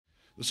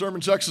The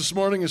sermon text this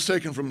morning is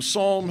taken from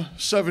Psalm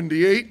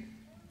 78.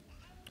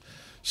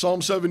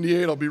 Psalm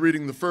 78, I'll be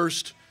reading the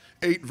first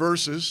 8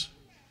 verses.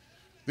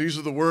 These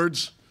are the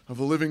words of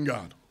the living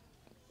God.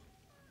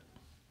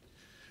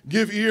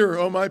 Give ear,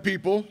 O my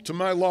people, to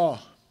my law.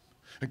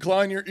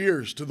 Incline your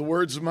ears to the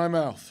words of my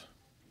mouth.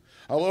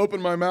 I will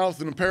open my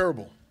mouth in a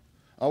parable.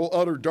 I will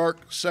utter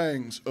dark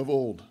sayings of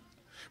old,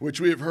 which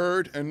we have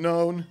heard and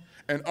known,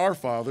 and our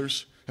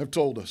fathers have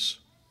told us.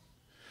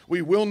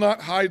 We will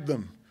not hide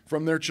them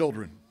from their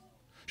children,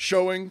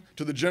 showing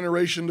to the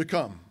generation to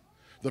come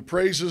the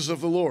praises of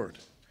the Lord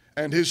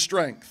and his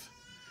strength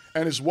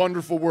and his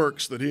wonderful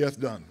works that he hath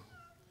done.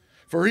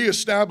 For he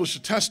established a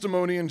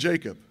testimony in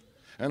Jacob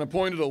and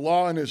appointed a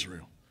law in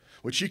Israel,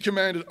 which he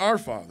commanded our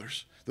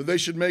fathers, that they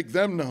should make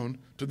them known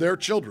to their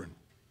children,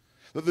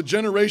 that the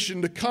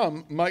generation to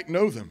come might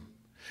know them,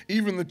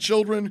 even the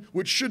children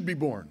which should be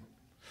born,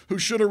 who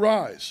should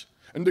arise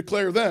and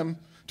declare them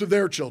to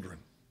their children,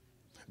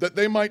 that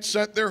they might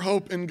set their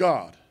hope in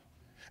God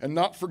and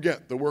not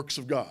forget the works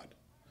of God,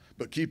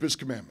 but keep his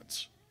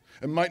commandments,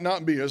 and might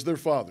not be as their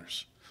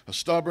fathers, a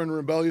stubborn and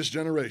rebellious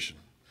generation,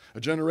 a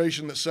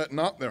generation that set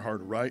not their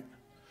heart aright,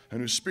 and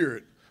whose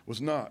spirit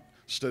was not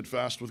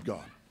steadfast with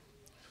God.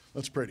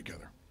 Let's pray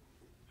together.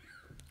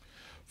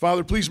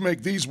 Father, please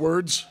make these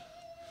words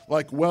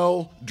like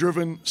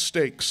well-driven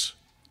stakes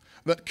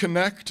that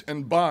connect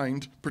and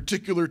bind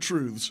particular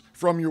truths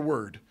from your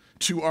word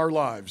to our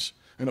lives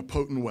in a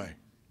potent way.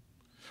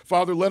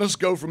 Father, let us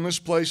go from this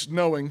place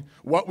knowing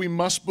what we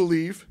must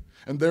believe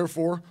and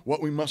therefore what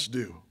we must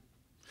do.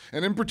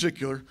 And in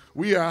particular,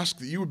 we ask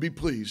that you would be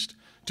pleased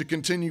to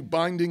continue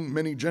binding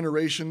many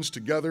generations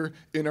together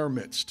in our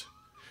midst,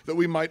 that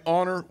we might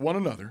honor one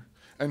another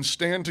and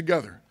stand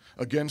together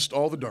against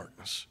all the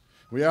darkness.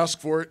 We ask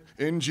for it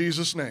in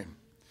Jesus' name,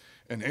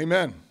 and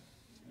amen.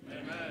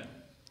 Amen.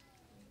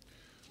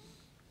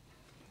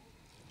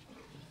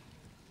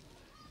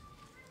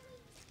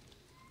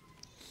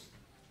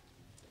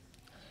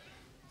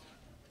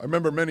 I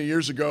remember many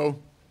years ago,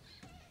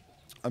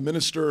 a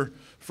minister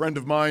friend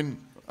of mine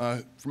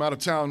from out of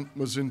town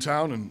was in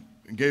town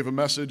and gave a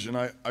message, and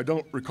I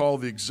don't recall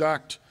the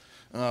exact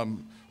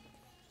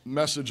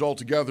message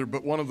altogether,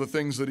 but one of the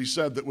things that he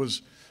said that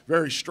was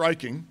very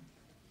striking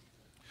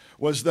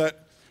was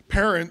that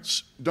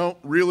parents don't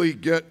really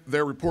get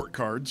their report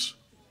cards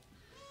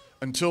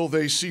until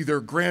they see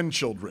their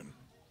grandchildren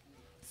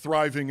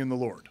thriving in the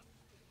Lord.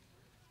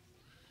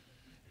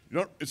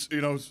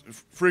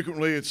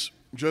 Frequently it's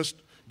just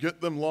get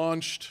them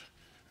launched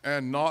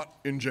and not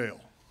in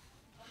jail.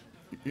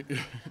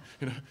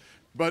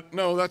 But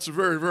no, that's a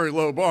very, very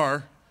low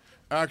bar,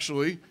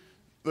 actually.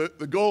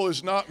 The goal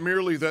is not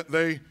merely that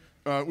they,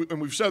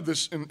 and we've said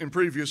this in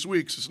previous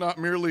weeks, it's not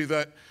merely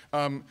that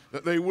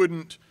they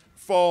wouldn't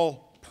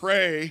fall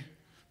prey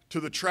to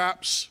the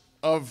traps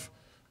of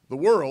the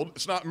world.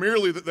 It's not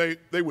merely that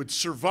they would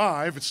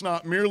survive. It's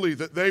not merely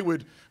that they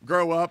would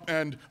grow up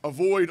and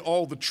avoid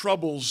all the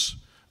troubles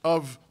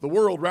of the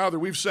world. Rather,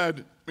 we've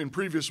said in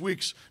previous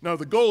weeks, no,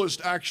 the goal is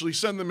to actually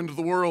send them into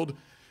the world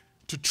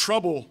to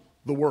trouble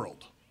the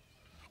world.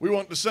 We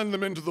want to send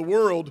them into the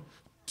world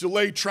to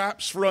lay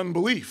traps for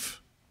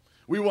unbelief.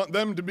 We want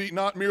them to be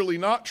not merely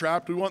not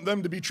trapped, we want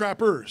them to be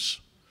trappers.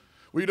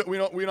 We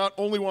not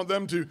only want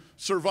them to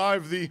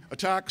survive the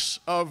attacks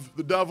of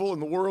the devil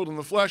and the world and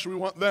the flesh, we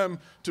want them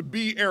to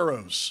be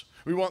arrows.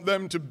 We want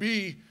them to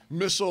be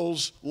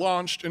missiles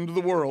launched into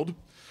the world.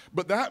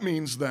 But that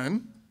means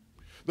then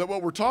that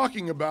what we're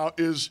talking about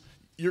is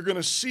you're going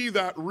to see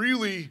that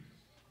really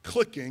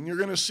clicking. You're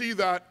going to see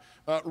that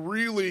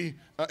really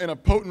in a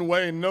potent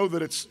way and know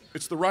that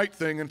it's the right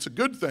thing and it's a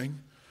good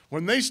thing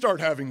when they start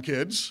having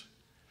kids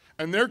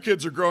and their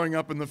kids are growing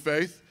up in the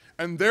faith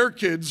and their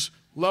kids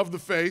love the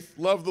faith,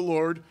 love the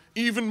Lord,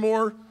 even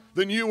more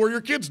than you or your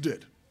kids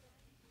did.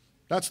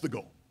 That's the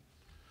goal.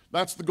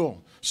 That's the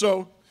goal.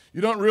 So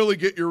you don't really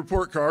get your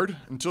report card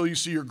until you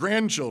see your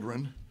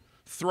grandchildren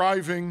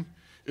thriving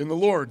in the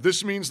Lord.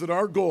 This means that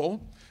our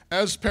goal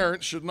as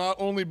parents should not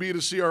only be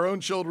to see our own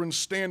children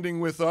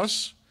standing with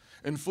us,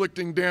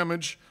 inflicting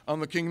damage on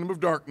the kingdom of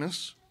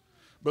darkness,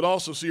 but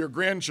also see our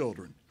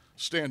grandchildren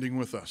standing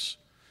with us,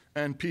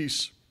 and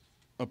peace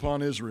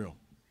upon Israel.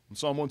 In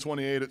Psalm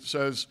 128 it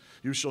says,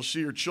 you shall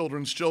see your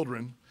children's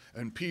children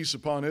and peace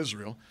upon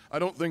Israel. I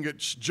don't think it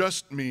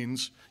just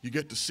means you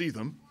get to see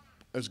them,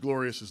 as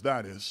glorious as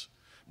that is,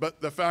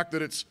 but the fact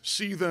that it's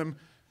see them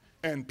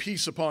and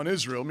peace upon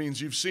Israel means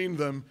you've seen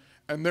them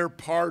and they're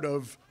part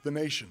of the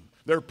nation.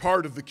 They're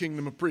part of the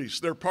kingdom of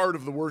priests. They're part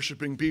of the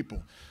worshiping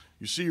people.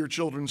 You see your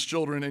children's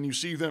children and you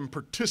see them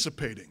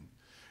participating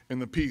in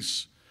the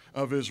peace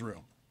of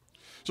Israel.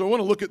 So I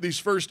want to look at these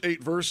first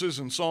 8 verses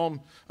in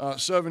Psalm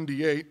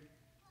 78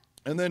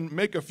 and then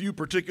make a few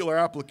particular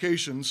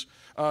applications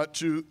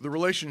to the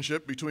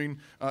relationship between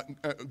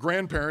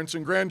grandparents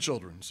and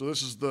grandchildren. So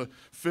this is the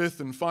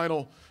 5th and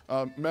final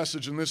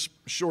message in this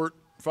short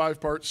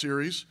 5-part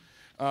series,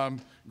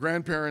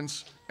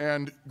 grandparents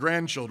and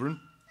grandchildren.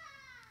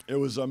 It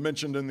was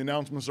mentioned in the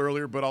announcements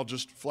earlier, but I'll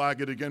just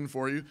flag it again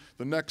for you.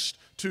 The next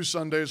 2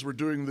 Sundays, we're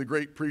doing the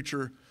Great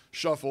Preacher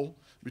Shuffle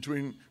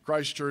between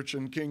Christ Church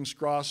and King's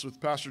Cross with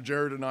Pastor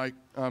Jared and I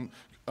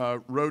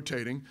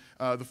rotating.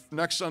 The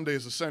next Sunday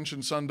is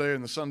Ascension Sunday,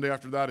 and the Sunday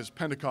after that is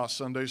Pentecost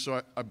Sunday,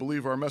 so I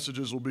believe our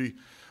messages will be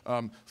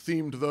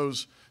themed to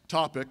those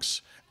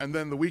topics. And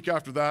then the week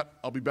after that,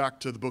 I'll be back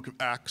to the book of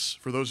Acts,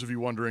 for those of you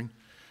wondering.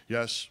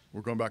 Yes,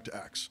 we're going back to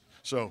Acts.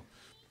 So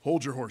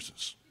hold your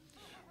horses.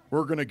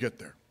 We're going to get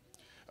there.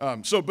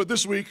 But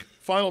this week,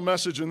 final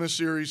message in this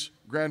series,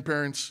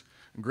 grandparents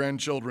and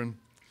grandchildren.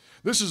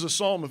 This is a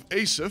Psalm of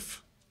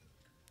Asaph,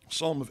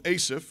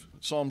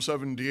 Psalm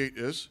 78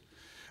 is,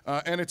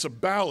 and it's a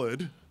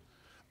ballad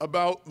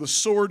about the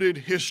sordid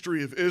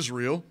history of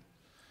Israel,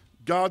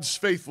 God's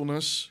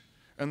faithfulness,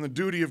 and the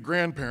duty of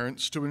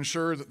grandparents to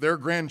ensure that their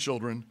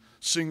grandchildren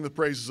sing the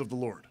praises of the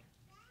Lord.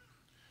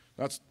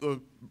 That's the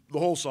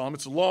whole psalm.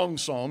 It's a long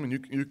psalm, and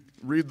you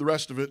read the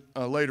rest of it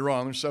later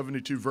on. There's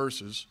 72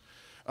 verses.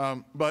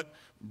 But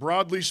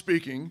broadly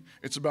speaking,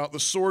 it's about the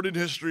sordid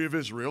history of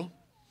Israel,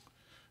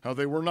 how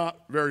they were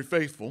not very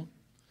faithful,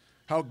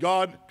 how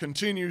God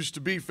continues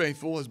to be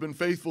faithful, has been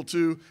faithful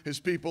to his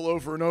people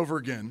over and over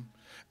again.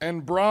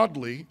 And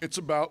broadly, it's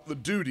about the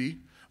duty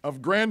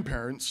of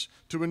grandparents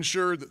to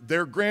ensure that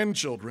their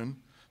grandchildren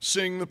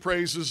sing the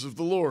praises of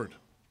the Lord.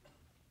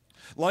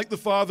 Like the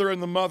father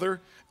and the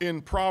mother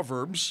in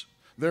Proverbs,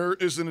 there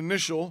is an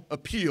initial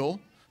appeal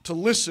to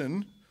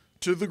listen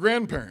to the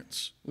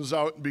grandparents. This is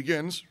how it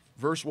begins,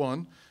 verse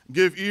 1.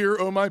 Give ear,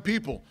 O my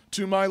people,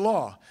 to my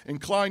law.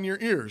 Incline your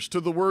ears to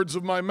the words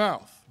of my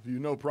mouth. If you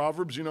know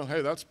Proverbs, you know,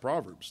 hey, that's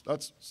Proverbs.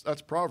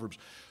 That's Proverbs.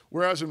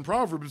 Whereas in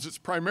Proverbs, it's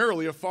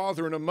primarily a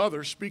father and a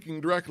mother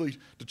speaking directly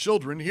to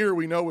children. Here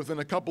we know within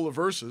a couple of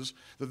verses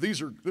that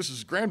this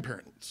is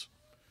grandparents.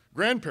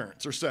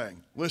 Grandparents are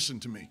saying, listen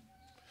to me.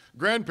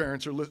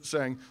 Grandparents are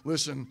saying,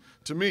 listen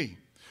to me.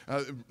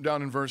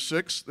 Down in verse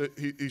 6,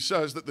 he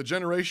says that the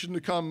generation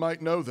to come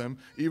might know them,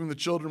 even the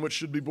children which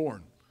should be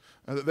born,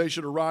 and that they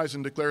should arise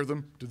and declare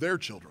them to their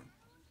children.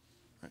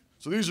 Right?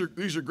 So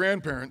these are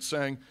grandparents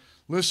saying,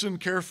 listen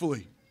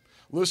carefully.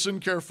 Listen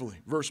carefully.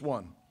 Verse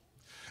 1.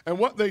 And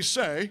what they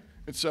say,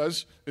 it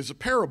says, is a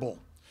parable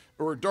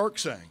or a dark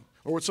saying,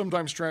 or what's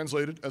sometimes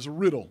translated as a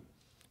riddle.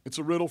 It's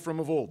a riddle from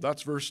of old.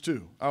 That's verse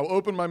 2. I will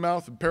open my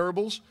mouth in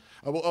parables.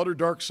 I will utter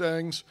dark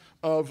sayings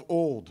of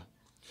old.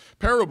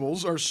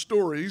 Parables are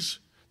stories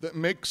that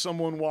make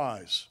someone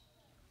wise.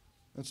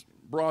 That's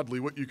broadly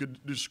what you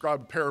could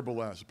describe a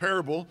parable as. A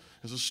parable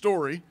is a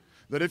story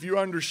that if you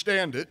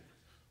understand it,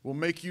 will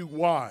make you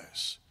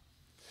wise.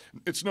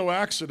 It's no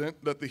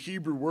accident that the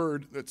Hebrew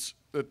word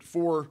that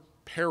for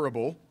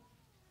parable,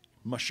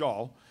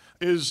 mashal,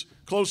 is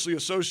closely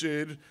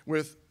associated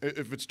with,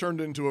 if it's turned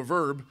into a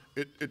verb,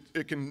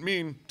 it can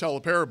mean tell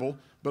a parable,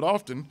 but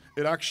often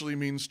it actually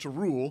means to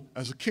rule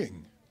as a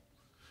king.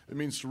 It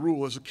means to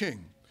rule as a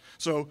king.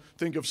 So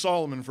think of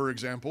Solomon, for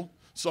example.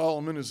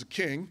 Solomon is a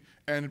king,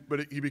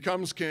 but he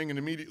becomes king and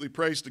immediately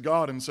prays to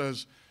God and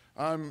says,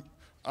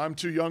 I'm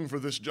too young for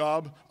this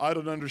job. I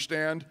don't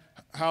understand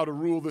how to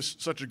rule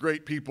such a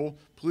great people.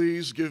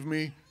 Please give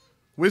me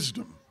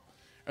wisdom.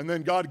 And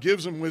then God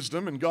gives him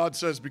wisdom, and God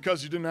says,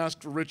 because you didn't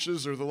ask for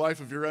riches or the life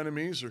of your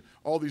enemies or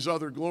all these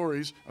other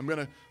glories, I'm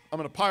going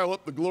to pile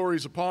up the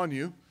glories upon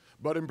you,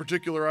 but in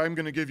particular, I'm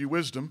going to give you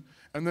wisdom.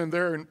 And then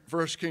there in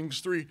 1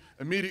 Kings 3,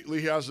 immediately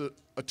he has a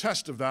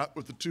test of that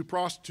with the 2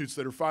 prostitutes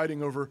that are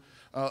fighting over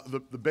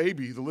the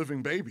baby, the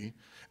living baby.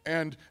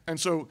 And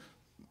so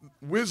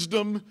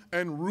wisdom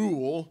and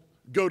rule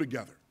go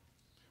together.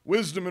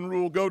 Wisdom and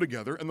rule go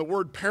together, and the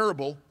word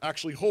parable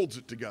actually holds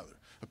it together.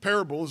 A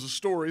parable is a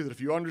story that if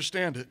you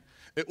understand it,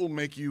 it will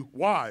make you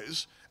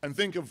wise. And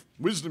think of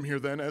wisdom here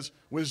then as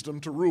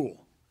wisdom to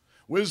rule.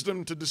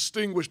 Wisdom to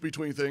distinguish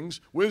between things,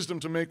 wisdom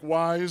to make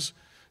wise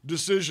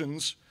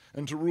decisions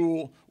and to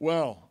rule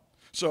well.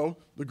 So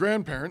the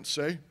grandparents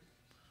say,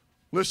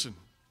 listen,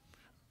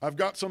 I've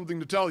got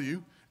something to tell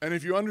you, and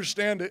if you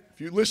understand it,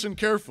 if you listen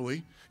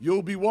carefully,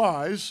 you'll be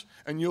wise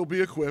and you'll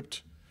be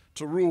equipped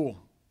to rule.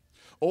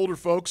 Older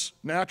folks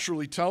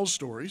naturally tell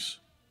stories,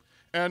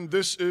 and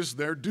this is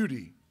their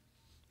duty.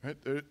 Right?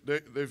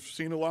 They've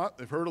seen a lot,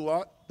 they've heard a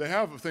lot, they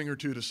have a thing or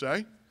two to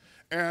say,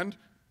 and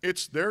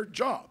it's their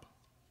job.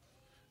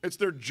 It's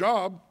their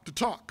job to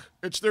talk.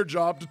 It's their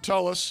job to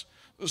tell us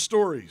the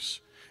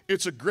stories.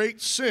 It's a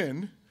great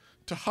sin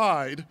to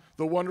hide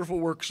the wonderful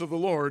works of the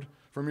Lord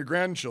from your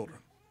grandchildren.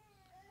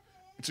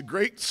 It's a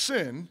great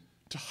sin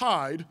to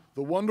hide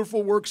the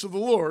wonderful works of the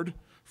Lord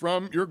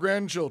from your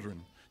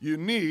grandchildren. You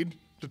need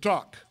to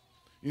talk.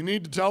 You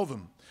need to tell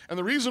them. And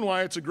the reason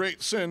why it's a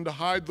great sin to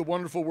hide the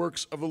wonderful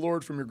works of the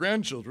Lord from your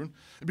grandchildren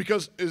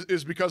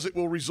is because it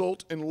will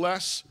result in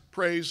less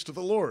praise to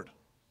the Lord.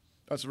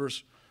 That's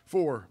verse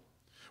 4.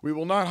 We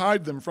will not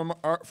hide them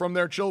from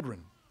their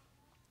children.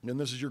 And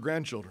this is your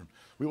grandchildren.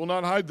 We will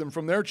not hide them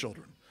from their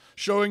children,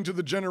 showing to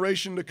the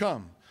generation to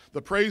come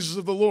the praises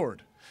of the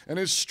Lord and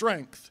his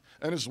strength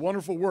and his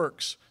wonderful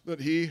works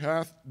that he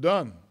hath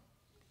done.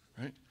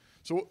 Right?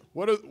 So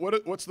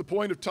what's the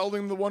point of telling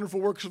them the wonderful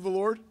works of the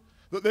Lord?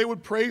 That they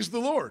would praise the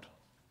Lord.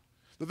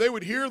 That they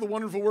would hear the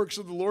wonderful works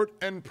of the Lord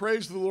and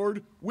praise the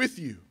Lord with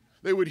you.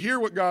 They would hear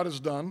what God has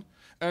done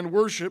and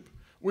worship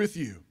with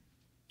you.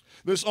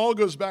 This all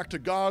goes back to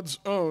God's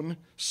own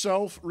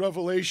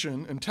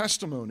self-revelation and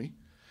testimony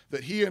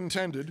that he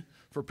intended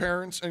for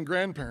parents and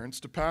grandparents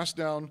to pass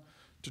down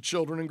to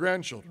children and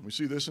grandchildren. We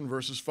see this in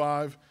verses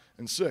 5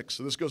 and 6.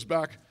 So this goes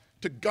back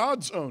to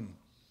God's own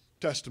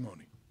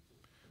testimony.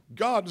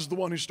 God is the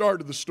one who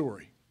started the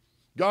story.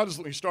 God is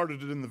the one who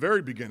started it in the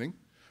very beginning.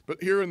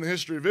 But here in the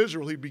history of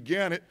Israel, he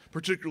began it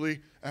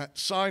particularly at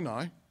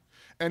Sinai.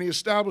 And he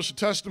established a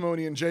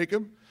testimony in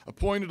Jacob,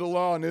 appointed a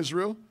law in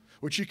Israel,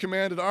 which he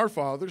commanded our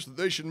fathers that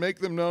they should make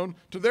them known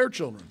to their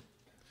children,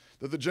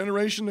 that the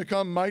generation to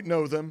come might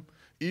know them,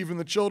 even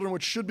the children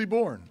which should be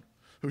born,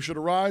 who should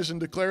arise and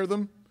declare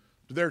them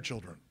to their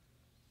children.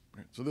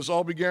 So this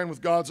all began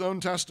with God's own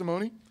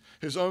testimony,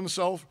 his own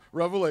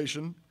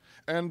self-revelation,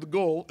 and the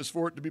goal is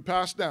for it to be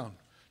passed down,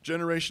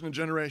 generation to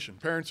generation,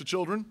 parents to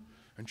children,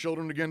 and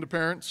children again to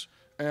parents,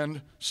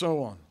 and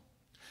so on.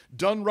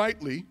 Done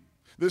rightly,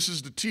 this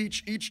is to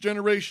teach each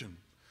generation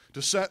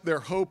to set their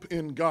hope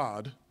in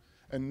God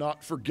and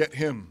not forget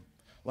him,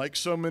 like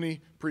so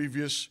many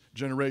previous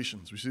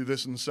generations. We see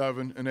this in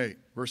 7 and 8.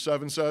 Verse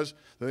 7 says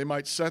that they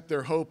might set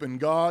their hope in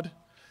God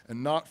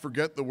and not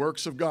forget the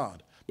works of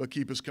God, but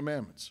keep his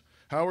commandments.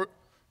 How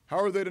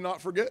are they to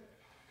not forget?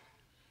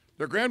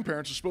 Their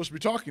grandparents are supposed to be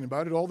talking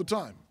about it all the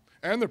time,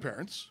 and their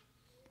parents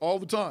all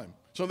the time,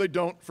 so they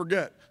don't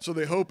forget. So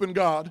they hope in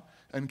God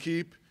and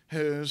keep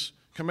his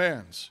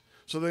commands.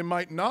 So they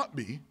might not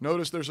be,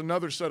 notice there's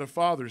another set of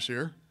fathers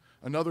here,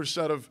 another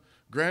set of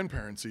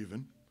grandparents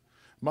even,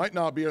 might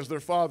not be as their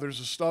fathers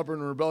a stubborn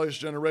and rebellious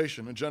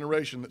generation, a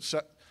generation that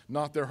set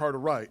not their heart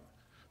aright,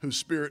 whose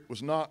spirit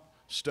was not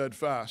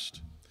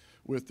steadfast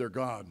with their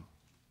God.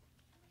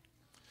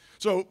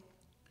 So,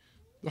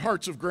 the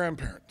hearts of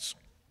grandparents.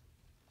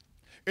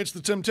 It's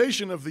the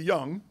temptation of the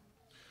young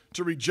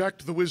to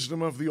reject the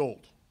wisdom of the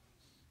old.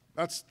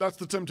 That's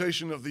the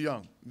temptation of the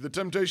young. The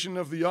temptation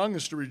of the young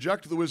is to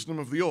reject the wisdom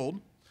of the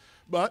old,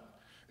 but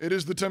it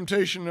is the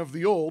temptation of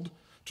the old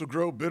to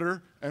grow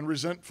bitter and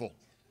resentful.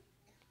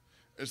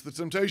 It's the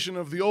temptation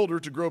of the older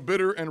to grow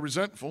bitter and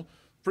resentful,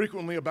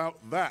 frequently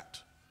about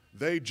that.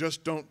 They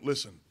just don't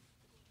listen.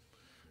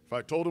 If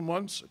I told him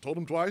once, I told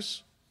him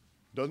twice,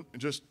 doesn't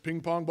just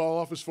ping pong ball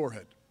off his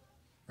forehead,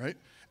 right?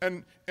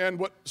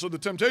 So the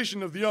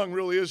temptation of the young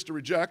really is to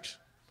reject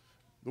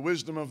the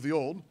wisdom of the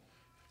old.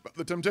 But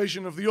the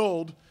temptation of the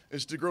old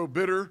is to grow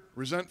bitter,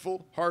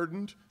 resentful,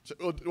 hardened.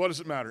 What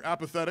does it matter?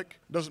 Apathetic?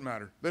 Doesn't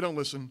matter. They don't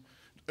listen.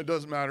 It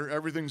doesn't matter.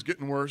 Everything's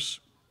getting worse.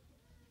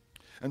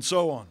 And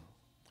so on.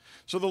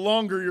 So the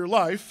longer your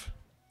life,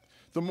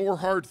 the more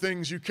hard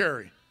things you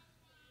carry.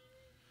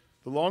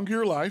 The longer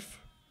your life,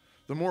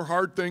 the more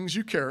hard things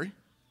you carry.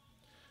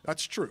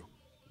 That's true.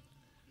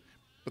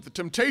 But the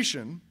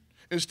temptation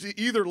is to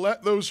either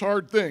let those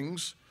hard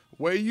things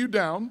weigh you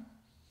down,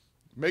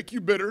 make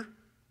you bitter,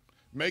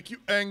 make you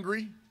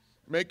angry,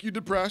 make you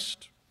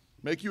depressed,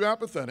 make you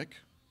apathetic,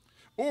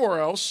 or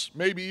else,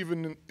 maybe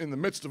even in the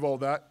midst of all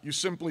that, you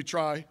simply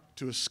try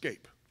to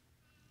escape.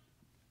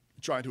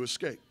 Try to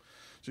escape.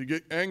 So you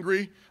get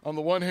angry on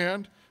the one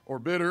hand, or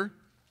bitter,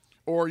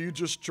 or you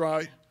just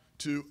try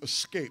to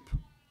escape.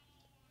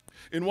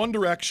 In one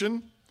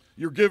direction,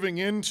 you're giving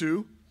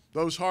into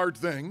those hard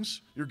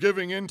things. You're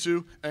giving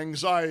into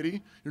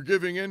anxiety. You're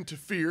giving into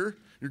fear.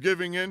 You're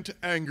giving into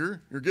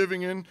anger. You're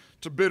giving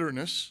into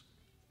bitterness.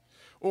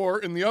 Or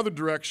in the other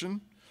direction,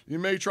 you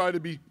might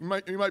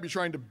be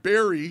trying to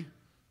bury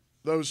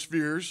those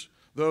fears,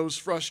 those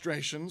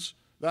frustrations,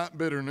 that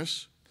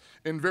bitterness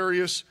in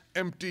various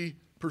empty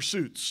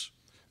pursuits.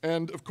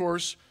 And of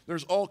course,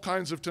 there's all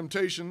kinds of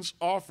temptations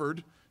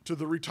offered to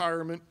the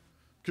retirement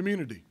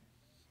community.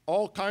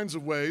 All kinds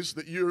of ways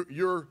that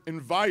you're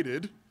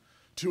invited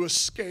to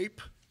escape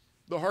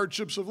the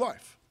hardships of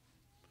life.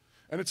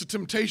 And it's a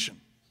temptation.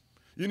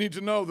 You need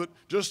to know that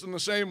just in the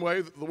same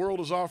way that the world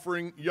is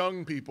offering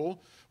young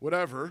people,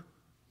 whatever,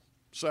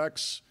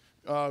 sex,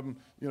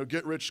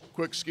 get rich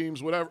quick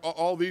schemes, whatever,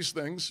 all these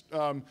things,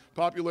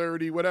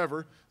 popularity,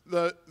 whatever,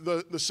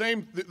 the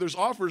same, there's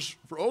offers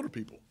for older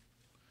people.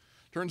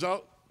 Turns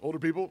out older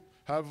people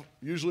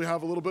usually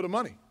have a little bit of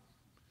money,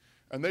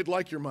 and they'd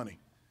like your money.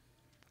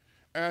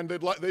 And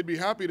they'd be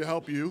happy to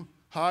help you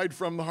hide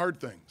from the hard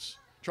things,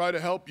 try to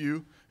help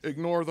you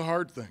ignore the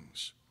hard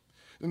things.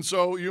 And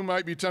so you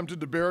might be tempted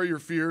to bury your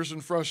fears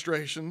and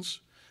frustrations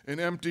in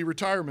empty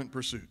retirement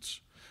pursuits.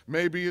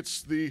 Maybe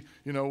it's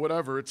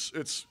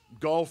it's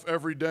golf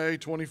every day,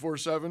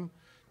 24/7.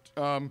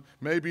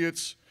 Maybe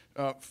it's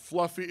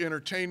fluffy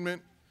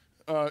entertainment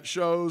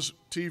shows,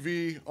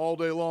 TV all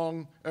day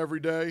long, every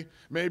day.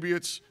 Maybe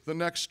it's the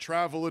next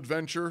travel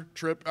adventure,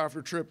 trip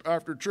after trip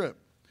after trip.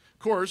 Of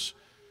course,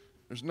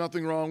 there's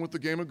nothing wrong with the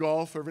game of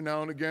golf every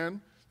now and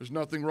again. There's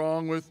nothing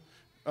wrong with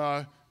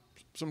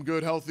some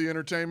good, healthy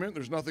entertainment.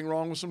 There's nothing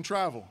wrong with some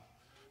travel.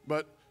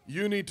 But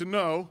you need to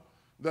know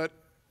that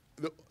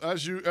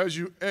as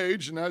you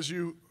age and as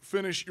you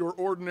finish your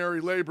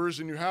ordinary labors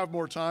and you have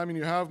more time and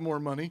you have more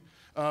money,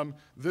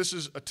 this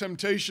is a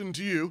temptation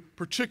to you,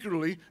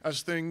 particularly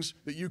as things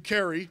that you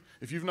carry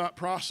if you've not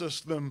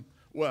processed them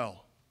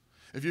well,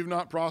 if you've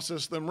not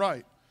processed them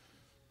right.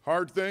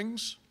 Hard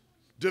things,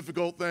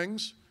 difficult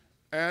things,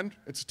 and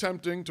it's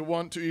tempting to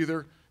want to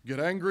either get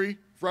angry,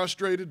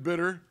 frustrated,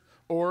 bitter,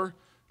 or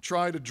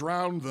try to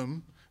drown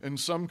them in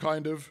some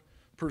kind of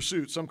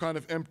pursuit, some kind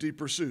of empty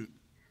pursuit.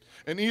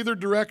 In either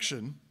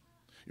direction,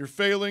 you're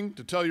failing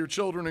to tell your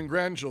children and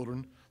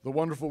grandchildren the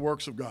wonderful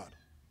works of God.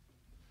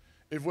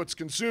 If what's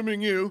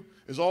consuming you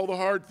is all the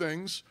hard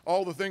things,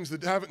 all the things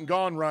that haven't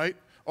gone right,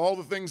 all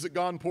the things that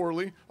gone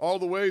poorly, all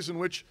the ways in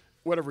which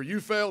whatever you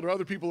failed or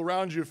other people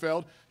around you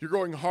failed, you're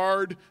growing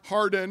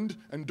hardened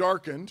and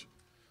darkened,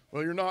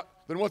 well, you're not,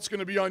 then what's going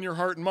to be on your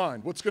heart and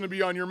mind? What's going to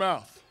be on your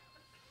mouth?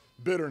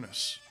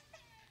 Bitterness.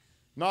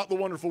 Not the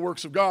wonderful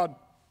works of God,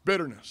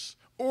 bitterness.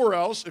 Or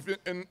else,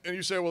 and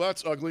you say, well,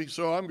 that's ugly,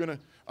 so I'm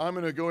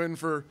gonna go in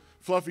for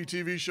fluffy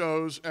TV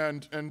shows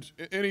and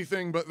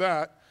anything but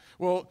that.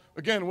 Well,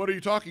 again, what are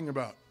you talking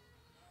about?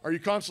 Are you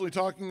constantly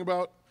talking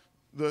about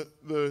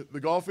the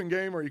golfing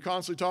game? Are you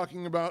constantly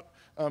talking about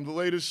the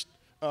latest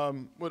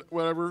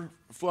whatever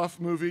fluff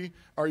movie?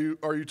 Are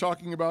you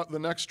talking about the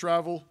next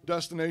travel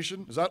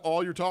destination? Is that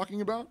all you're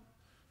talking about?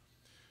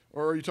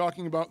 Or are you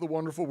talking about the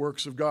wonderful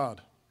works of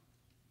God?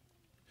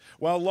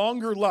 While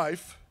longer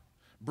life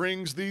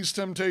brings these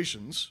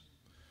temptations,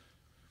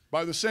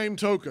 by the same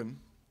token,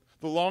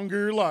 the longer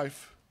your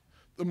life,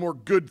 the more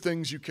good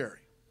things you carry.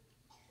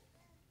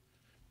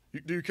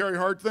 Do you carry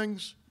hard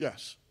things?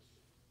 Yes.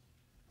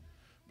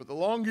 But the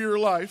longer your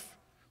life,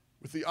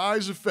 with the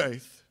eyes of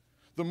faith,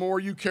 the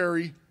more you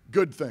carry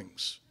good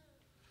things.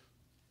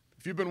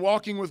 If you've been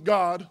walking with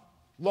God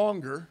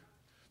longer,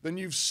 then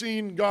you've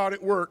seen God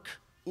at work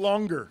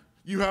longer.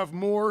 You have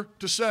more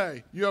to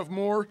say. You have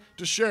more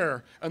to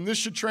share. And this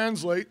should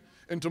translate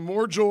into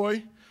more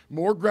joy,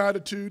 more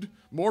gratitude,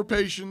 more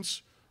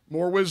patience,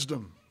 more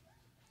wisdom.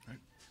 Right?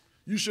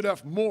 You should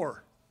have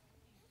more.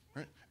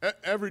 Right?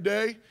 Every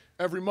day,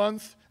 every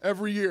month,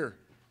 every year.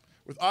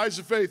 With eyes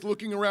of faith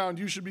looking around,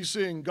 you should be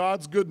seeing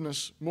God's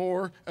goodness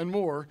more and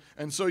more,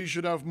 and so you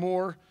should have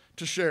more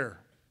to share.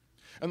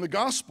 And the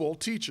gospel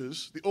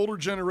teaches the older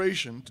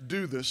generation to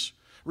do this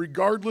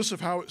regardless of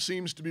how it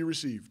seems to be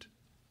received.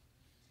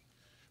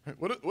 Right?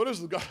 What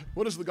is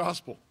the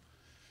gospel?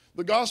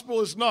 The gospel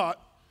is not,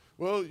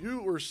 well,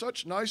 you were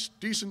such nice,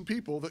 decent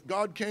people that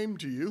God came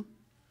to you,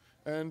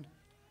 and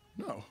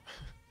no.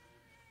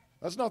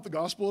 That's not the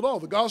gospel at all.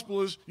 The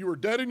gospel is you were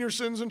dead in your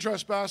sins and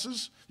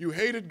trespasses, you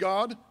hated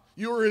God,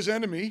 you were his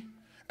enemy,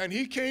 and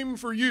he came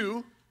for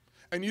you,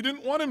 and you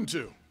didn't want him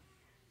to.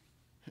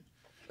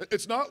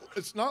 It's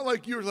not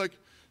like you were like,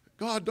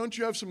 God, don't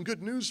you have some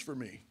good news for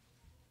me?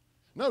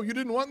 No, you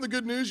didn't want the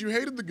good news, you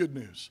hated the good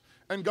news.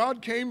 And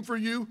God came for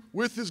you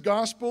with his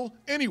gospel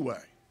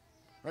anyway.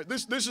 Right?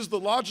 This is the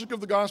logic of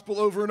the gospel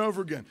over and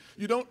over again.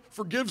 You don't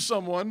forgive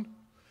someone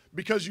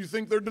because you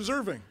think they're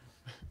deserving.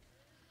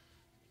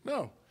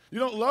 No. You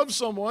don't love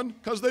someone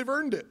because they've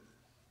earned it.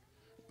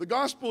 The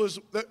gospel is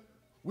that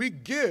we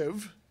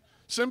give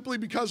simply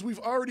because we've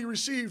already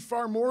received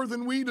far more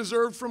than we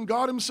deserve from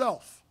God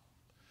himself.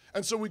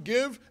 And so we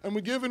give and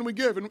we give and we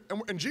give.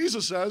 And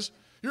Jesus says,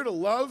 you're to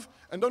love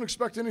and don't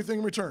expect anything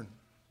in return.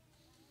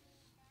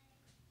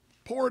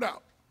 Pour it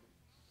out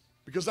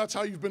because that's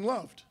how you've been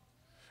loved.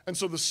 And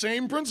so the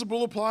same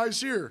principle applies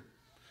here,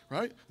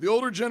 right? The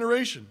older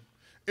generation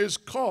is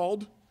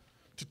called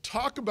to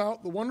talk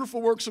about the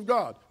wonderful works of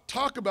God,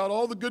 talk about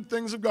all the good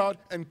things of God,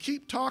 and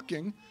keep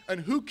talking, and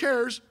who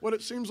cares what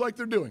it seems like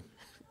they're doing?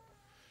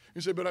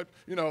 You say, but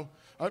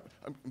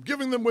I'm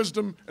giving them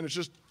wisdom, and it's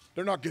just,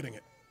 they're not getting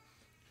it.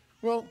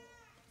 Well,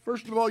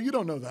 first of all, you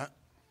don't know that.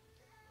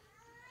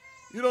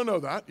 You don't know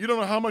that. You don't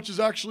know how much is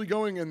actually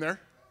going in there.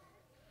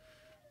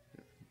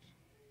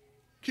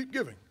 Keep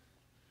giving.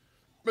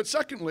 But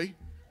secondly,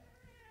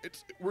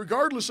 it's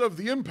regardless of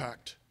the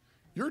impact,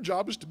 your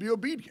job is to be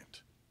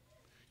obedient.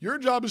 Your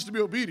job is to be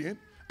obedient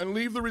and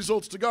leave the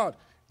results to God.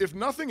 If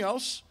nothing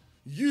else,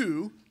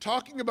 you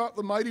talking about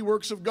the mighty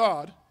works of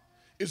God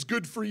is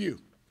good for you.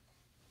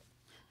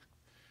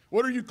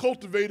 What are you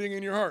cultivating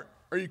in your heart?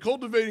 Are you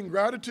cultivating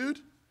gratitude?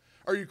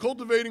 Are you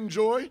cultivating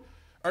joy?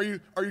 Are you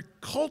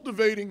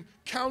cultivating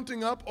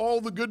counting up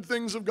all the good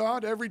things of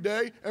God every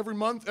day, every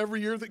month,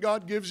 every year that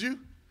God gives you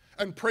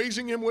and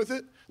praising him with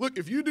it? Look,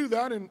 if you do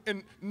that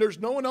and there's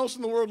no one else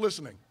in the world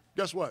listening,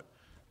 guess what?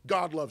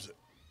 God loves it.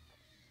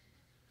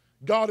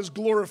 God is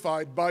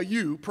glorified by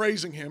you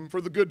praising him for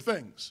the good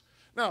things.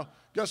 Now,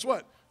 guess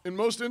what? In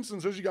most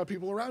instances, you got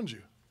people around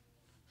you.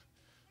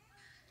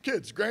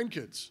 Kids,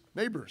 grandkids,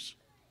 neighbors.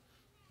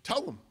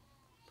 Tell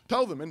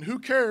them. And who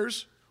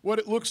cares what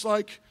it looks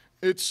like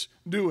it's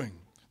doing?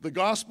 The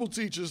gospel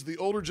teaches the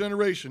older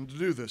generation to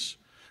do this,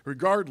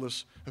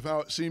 regardless of how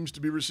it seems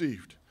to be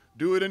received.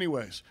 Do it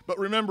anyways. But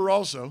remember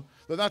also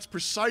that that's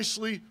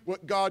precisely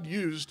what God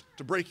used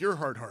to break your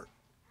heart.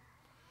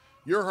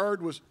 Your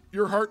heart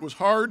was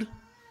hard,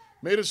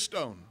 made of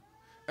stone.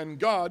 and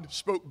God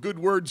spoke good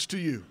words to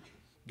you.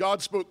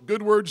 God spoke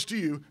good words to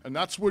you, and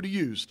that's what he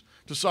used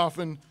to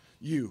soften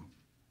you.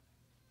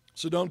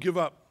 So don't give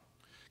up.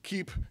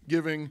 Keep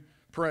giving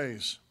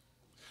praise.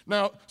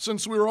 Now,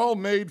 since we were all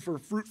made for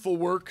fruitful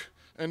work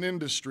and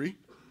industry,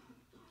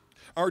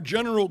 our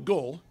general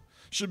goal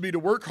should be to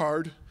work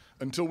hard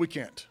until we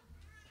can't.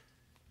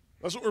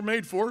 That's what we're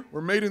made for.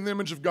 We're made in the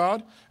image of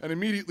God, and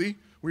immediately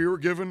we were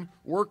given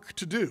work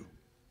to do.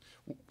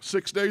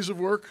 6 days of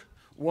work,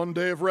 1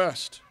 day of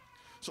rest.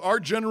 So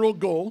our general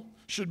goal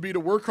should be to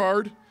work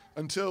hard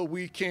until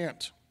we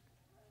can't.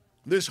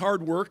 This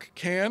hard work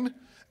can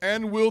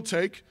and will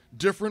take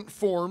different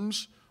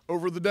forms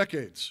over the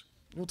decades.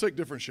 It will take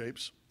different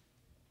shapes.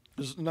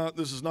 This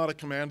is not a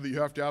command that you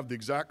have to have the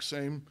exact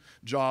same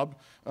job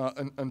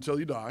until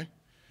you die.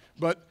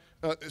 But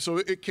so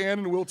it can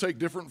and will take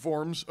different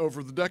forms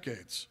over the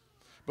decades.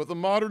 But the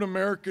modern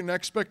American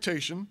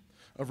expectation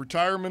of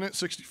retirement at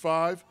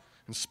 65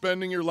 and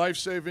spending your life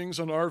savings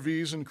on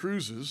RVs and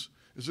cruises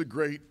is a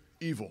great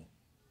evil.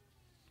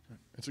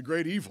 It's a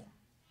great evil.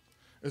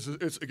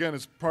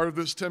 It's part of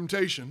this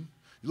temptation.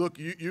 Look,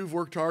 you've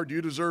worked hard.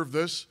 You deserve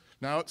this.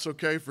 Now it's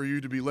okay for you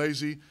to be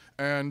lazy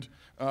and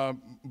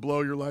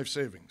blow your life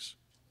savings.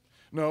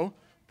 No,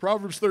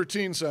 Proverbs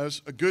 13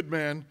 says, a good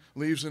man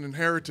leaves an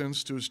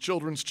inheritance to his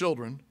children's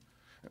children,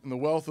 and the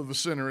wealth of the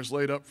sinner is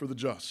laid up for the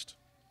just.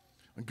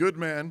 A good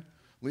man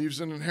leaves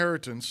an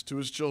inheritance to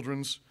his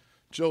children's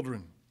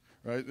children.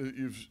 Right?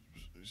 You've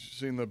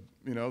seen the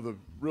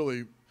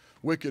really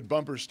wicked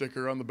bumper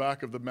sticker on the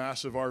back of the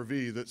massive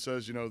RV that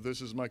says,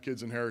 this is my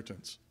kid's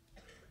inheritance.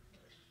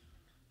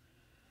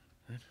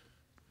 Right?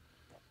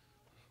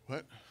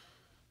 What?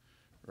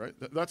 Right?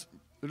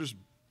 They're just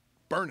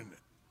burning it.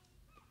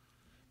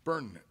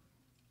 Burning it.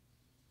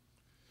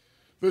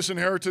 This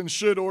inheritance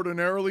should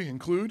ordinarily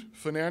include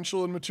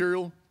financial and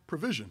material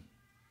provision.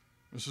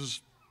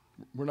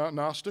 We're not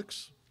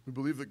Gnostics. We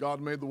believe that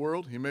God made the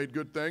world. He made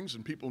good things,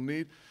 and people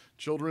need,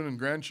 children and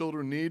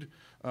grandchildren need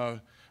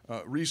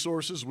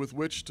resources with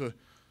which to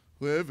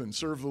live and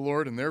serve the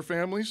Lord and their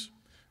families.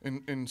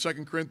 In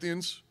 2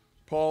 Corinthians,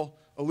 Paul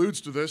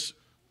alludes to this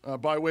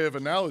by way of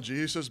analogy.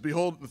 He says,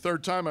 behold, the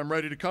third time I'm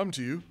ready to come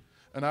to you,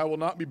 and I will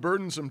not be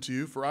burdensome to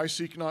you, for I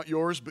seek not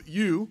yours, but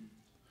you.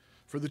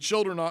 For the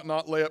children ought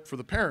not lay up for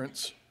the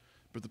parents,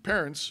 but the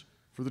parents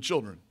for the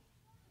children.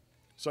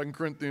 2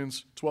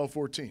 Corinthians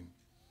 12:14.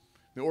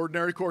 The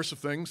ordinary course of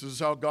things, this is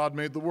how God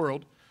made the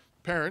world.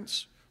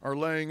 Parents are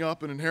laying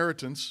up an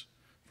inheritance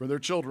for their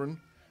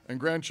children and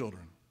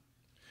grandchildren.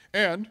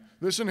 And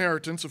this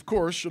inheritance, of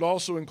course, should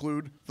also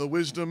include the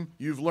wisdom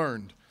you've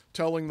learned,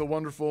 telling the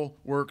wonderful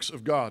works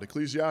of God.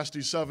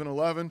 Ecclesiastes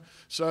 7:11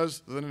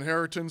 says that an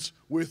inheritance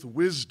with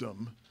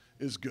wisdom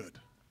is good.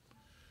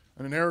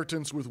 An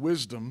inheritance with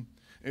wisdom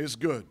is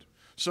good.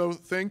 So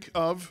think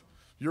of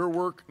your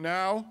work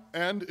now,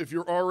 and if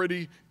you're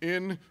already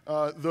in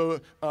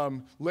the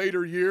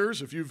later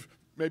years, if you've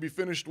maybe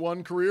finished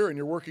one career and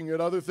you're working at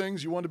other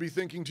things, you want to be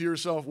thinking to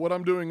yourself, what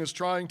I'm doing is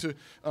trying to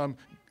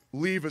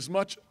leave as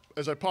much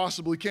as I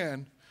possibly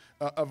can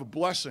of a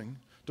blessing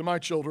to my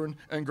children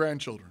and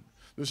grandchildren.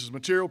 This is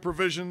material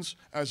provisions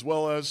as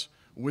well as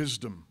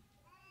wisdom.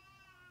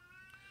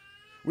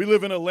 We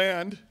live in a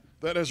land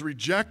that has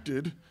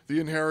rejected the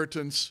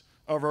inheritance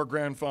of our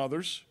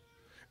grandfathers,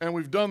 and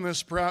we've done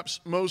this perhaps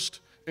most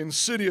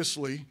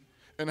insidiously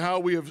in how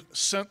we have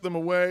sent them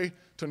away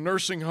to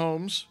nursing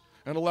homes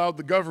and allowed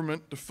the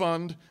government to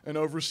fund and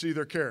oversee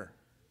their care.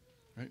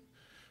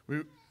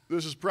 Right?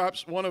 This is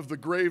perhaps one of the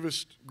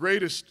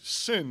greatest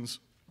sins,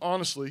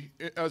 honestly,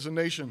 as a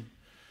nation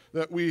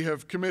that we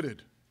have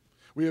committed.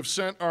 We have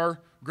sent our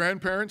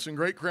grandparents and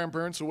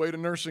great-grandparents away to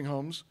nursing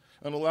homes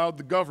and allowed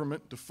the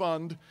government to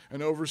fund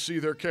and oversee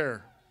their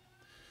care.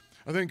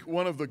 I think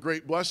one of the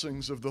great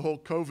blessings of the whole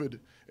COVID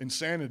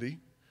insanity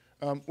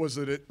was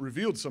that it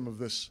revealed some of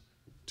this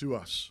to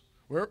us.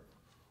 What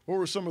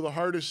were some of the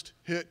hardest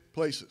hit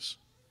places?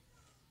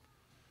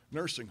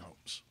 Nursing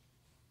homes.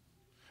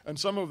 And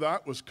some of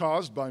that was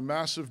caused by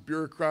massive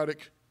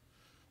bureaucratic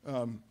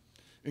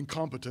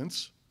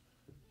incompetence.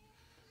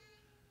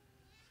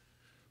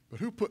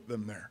 But who put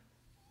them there?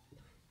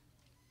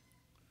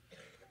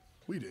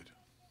 We did.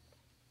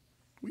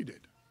 We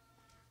did.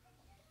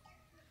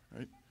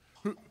 Right?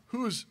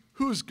 Who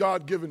is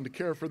God given to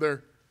care for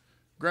their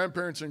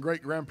grandparents and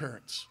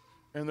great-grandparents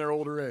in their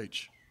older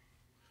age?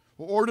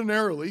 Well,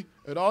 ordinarily,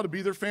 it ought to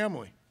be their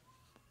family.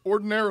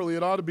 Ordinarily,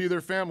 it ought to be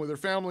their family. Their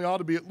family ought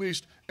to be at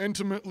least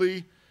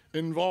intimately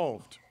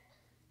involved.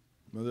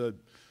 The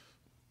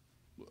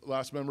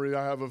last memory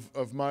I have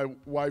of my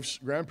wife's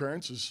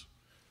grandparents is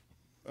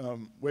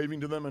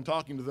waving to them and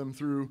talking to them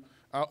through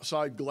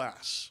outside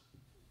glass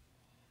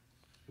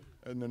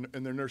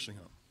in their nursing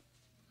home.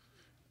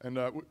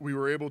 And we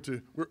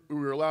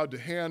were allowed to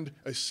hand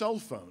a cell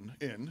phone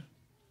in,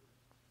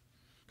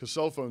 because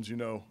cell phones,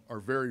 are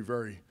very,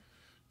 very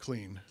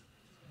clean.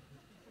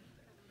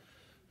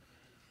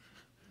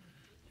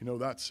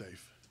 That's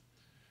safe.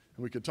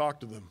 And we could talk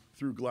to them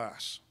through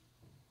glass.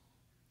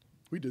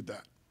 We did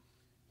that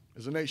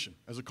as a nation,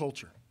 as a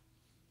culture.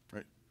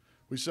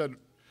 We said,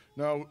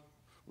 no,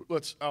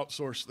 let's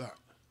outsource that.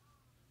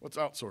 Let's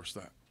outsource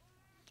that.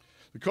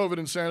 The COVID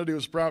insanity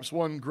was perhaps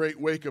one great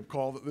wake-up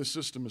call that this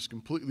system is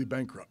completely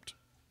bankrupt.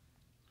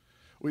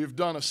 We have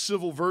done a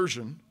civil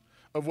version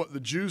of what the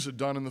Jews had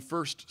done in the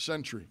first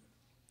century,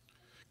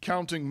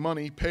 counting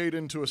money paid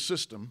into a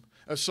system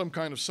as some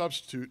kind of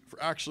substitute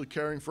for actually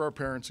caring for our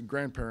parents and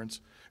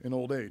grandparents in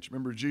old age.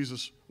 Remember,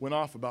 Jesus went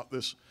off about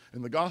this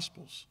in the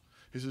Gospels.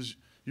 He says,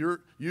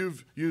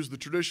 you've used the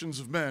traditions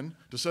of men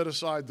to set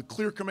aside the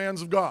clear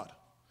commands of God.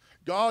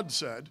 God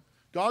said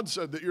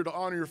that you're to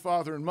honor your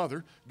father and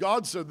mother.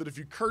 God said that if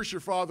you curse your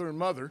father and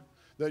mother,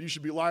 that you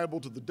should be liable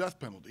to the death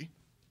penalty.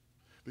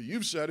 But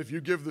you've said if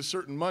you give this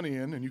certain money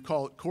in and you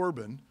call it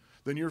Corban,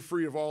 then you're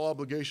free of all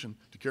obligation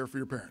to care for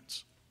your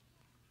parents.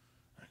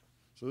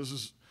 So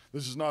this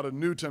is not a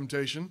new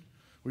temptation.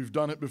 We've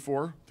done it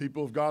before.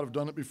 People of God have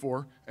done it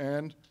before,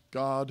 and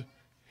God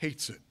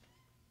hates it.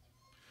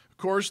 Of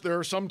course, there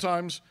are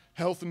sometimes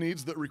health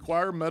needs that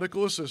require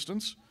medical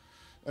assistance,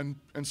 and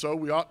so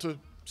we ought to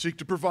seek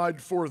to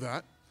provide for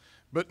that.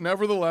 But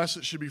nevertheless,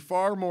 it should be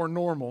far more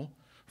normal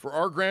for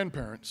our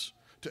grandparents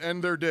to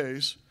end their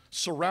days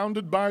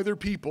surrounded by their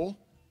people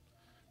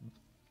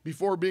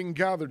before being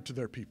gathered to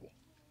their people.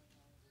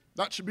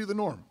 That should be the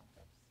norm.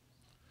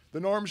 The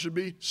norm should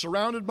be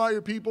surrounded by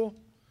your people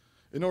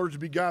in order to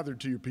be gathered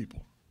to your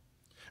people.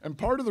 And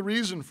part of the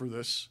reason for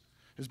this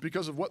is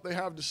because of what they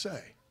have to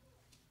say.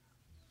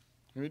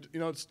 I mean,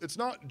 it's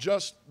not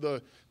just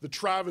the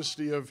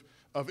travesty of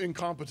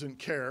incompetent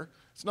care.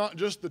 It's not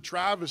just the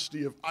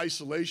travesty of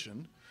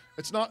isolation.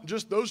 It's not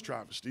just those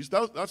travesties.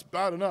 That's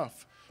bad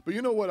enough. But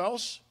you know what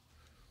else?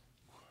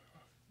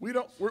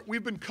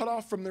 We've been cut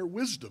off from their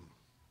wisdom.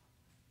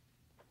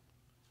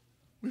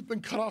 We've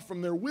been cut off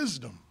from their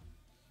wisdom.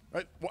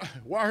 Right?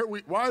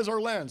 Why is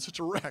our land such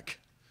a wreck?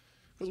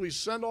 Because we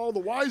send all the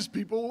wise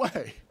people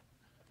away.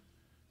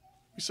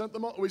 We sent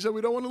them all. We said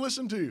we don't want to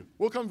listen to you.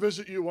 We'll come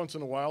visit you once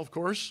in a while, of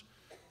course.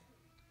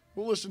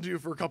 We'll listen to you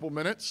for a couple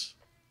minutes.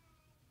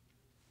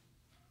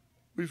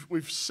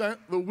 We've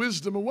sent the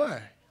wisdom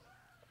away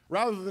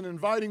rather than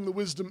inviting the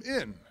wisdom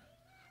in,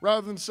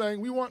 rather than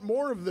saying, we want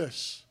more of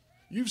this.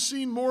 You've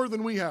seen more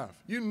than we have.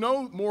 You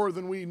know more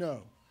than we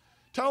know.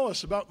 Tell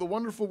us about the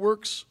wonderful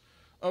works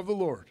of the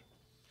Lord.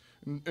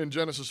 In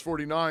Genesis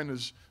 49,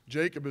 as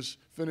Jacob is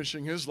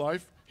finishing his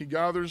life, he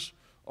gathers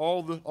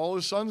all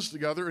his sons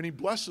together and he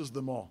blesses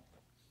them all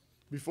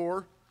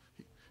before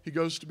he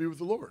goes to be with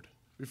the Lord,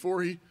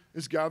 before he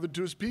is gathered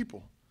to his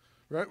people.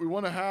 Right? We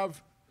want to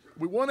have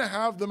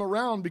them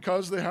around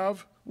because they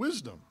have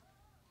wisdom.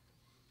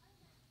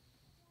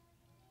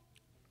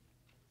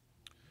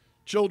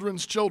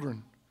 Children's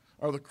children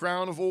are the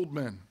crown of old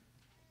men.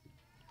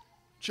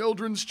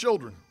 Children's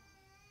children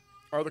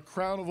are the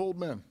crown of old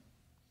men,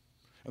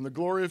 and the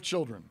glory of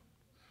children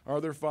are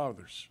their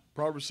fathers.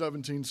 Proverbs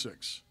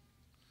 17:6.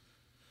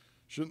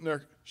 Shouldn't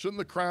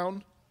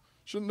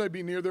they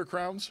be near their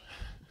crowns?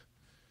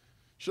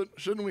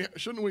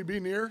 Shouldn't we be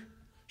near?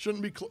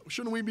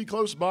 Shouldn't we be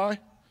close by?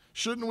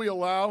 Shouldn't we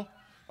allow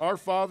our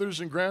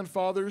fathers and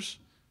grandfathers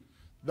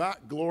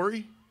that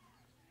glory?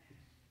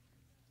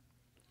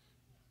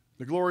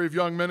 The glory of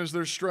young men is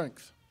their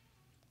strength,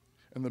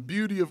 and the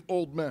beauty of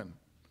old men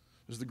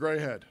is the gray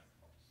head.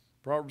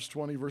 Proverbs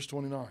 20, verse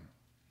 29.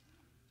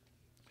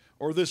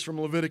 Or this from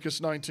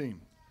Leviticus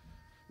 19.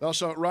 Thou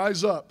shalt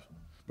rise up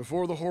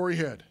before the hoary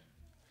head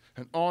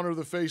and honor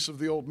the face of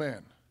the old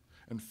man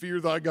and fear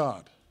thy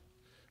God.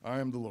 I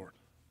am the Lord.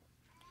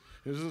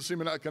 It doesn't seem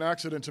like an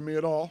accident to me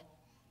at all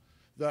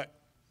that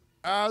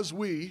as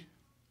we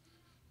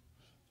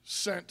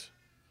sent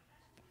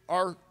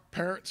our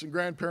parents and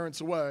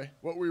grandparents away,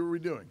 what were we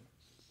doing?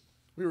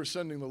 We were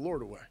sending the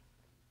Lord away.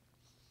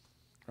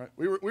 Right?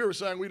 We were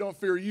saying, we don't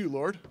fear you,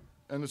 Lord.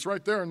 And it's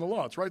right there in the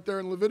law. It's right there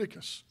in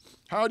Leviticus.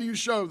 How do you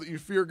show that you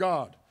fear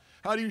God?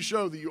 How do you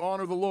show that you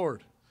honor the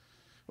Lord?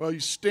 Well, you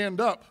stand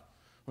up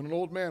when an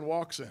old man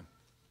walks in.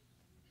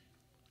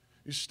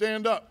 You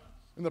stand up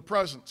in the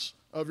presence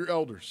of your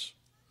elders.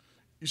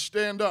 You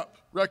stand up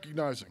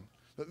recognizing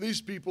that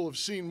these people have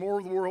seen more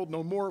of the world,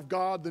 know more of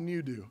God than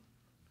you do.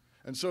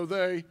 And so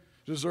they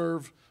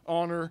deserve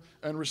honor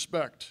and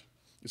respect.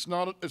 It's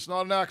not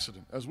an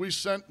accident. As we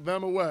sent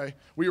them away,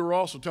 we were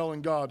also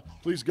telling God,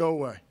 please go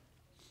away.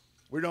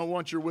 We don't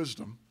want your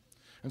wisdom.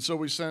 And so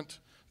we sent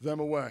them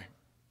away.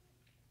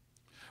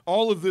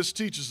 All of this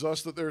teaches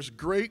us that there's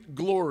great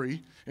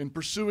glory in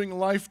pursuing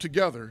life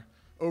together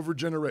over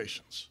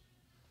generations.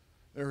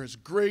 There is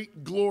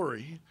great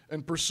glory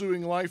in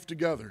pursuing life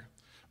together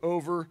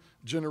over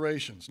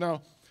generations.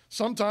 Now,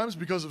 sometimes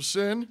because of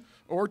sin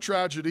or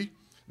tragedy,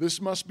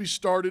 this must be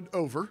started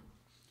over.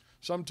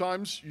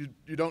 Sometimes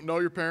you don't know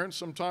your parents.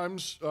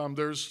 Sometimes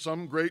there's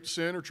some great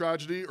sin or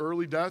tragedy,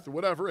 early death or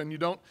whatever, and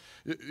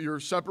you're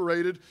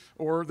separated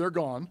or they're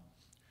gone.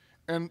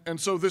 And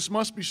so this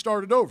must be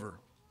started over.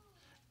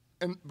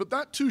 But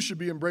that too should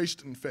be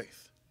embraced in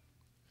faith.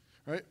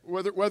 Right?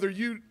 Whether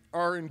you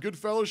are in good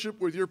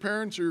fellowship with your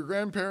parents or your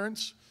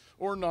grandparents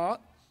or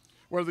not,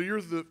 whether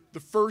you're the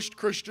first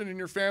Christian in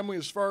your family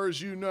as far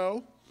as you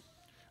know,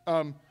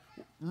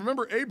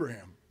 Remember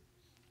Abraham.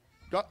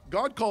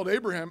 God called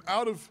Abraham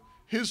out of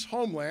his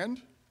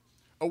homeland,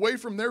 away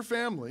from their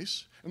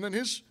families, and then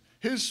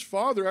his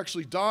father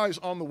actually dies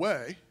on the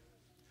way,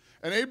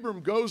 and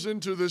Abram goes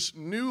into this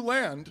new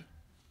land,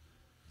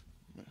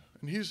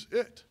 and he's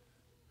it.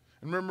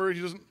 And remember,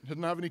 he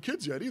doesn't have any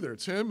kids yet either.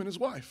 It's him and his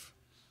wife.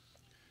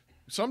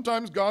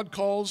 Sometimes God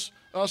calls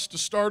us to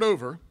start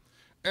over,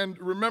 and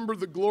remember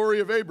the glory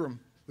of Abram.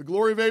 The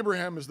glory of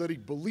Abraham is that he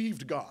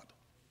believed God.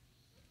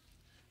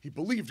 He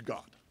believed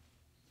God.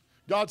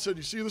 God said,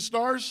 you see the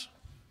stars?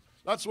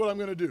 That's what I'm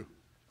going to do.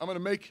 I'm going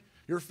to make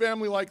your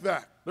family like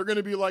that. They're going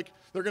to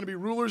be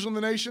rulers in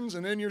the nations,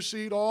 and in your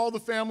seed all the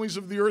families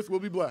of the earth will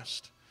be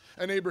blessed.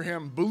 And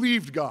Abraham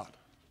believed God.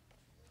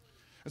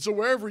 And so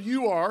wherever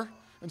you are,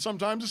 and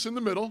sometimes it's in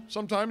the middle,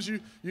 sometimes you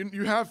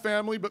have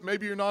family, but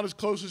maybe you're not as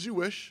close as you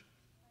wish.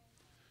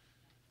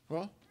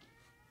 Well,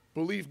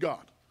 believe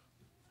God.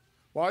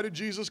 Why did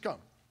Jesus come?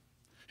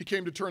 He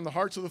came to turn the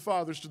hearts of the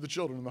fathers to the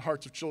children and the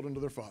hearts of children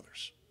to their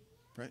fathers.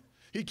 Right?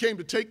 He came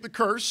to take the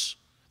curse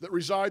that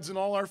resides in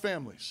all our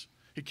families.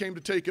 He came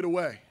to take it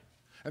away.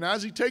 And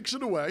as he takes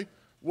it away,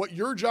 what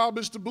your job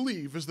is to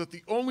believe is that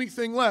the only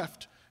thing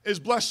left is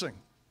blessing.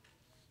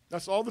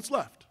 That's all that's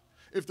left.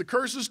 If the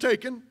curse is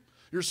taken,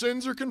 your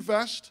sins are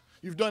confessed,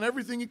 you've done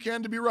everything you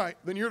can to be right,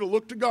 then you're to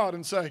look to God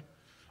and say,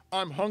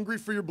 I'm hungry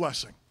for your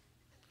blessing.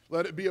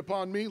 Let it be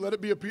upon me, let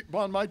it be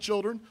upon my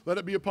children, let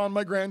it be upon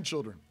my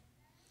grandchildren.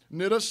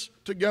 Knit us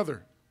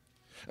together.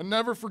 And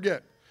never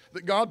forget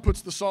that God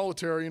puts the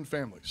solitary in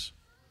families.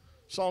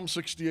 Psalm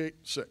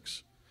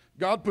 68:6.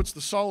 God puts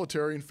the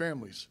solitary in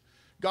families.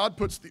 God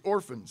puts the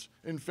orphans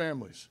in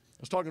families.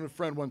 I was talking to a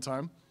friend one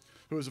time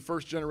who was a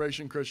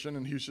first-generation Christian,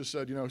 and he just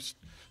said,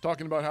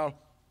 talking about how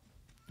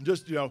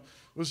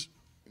was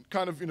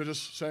kind of,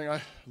 just saying,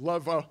 I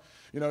love how,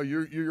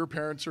 your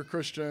parents are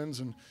Christians,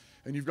 and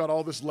you've got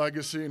all this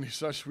legacy, and he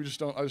says, I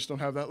just don't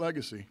have that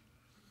legacy.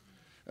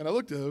 And I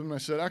looked at him and I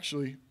said,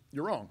 actually,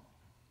 you're wrong.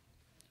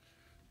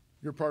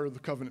 You're part of the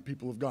covenant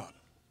people of God.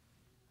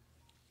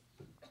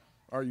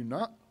 Are you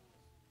not?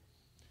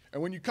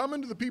 And when you come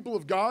into the people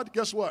of God,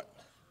 guess what?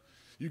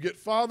 You get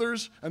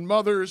fathers and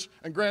mothers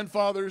and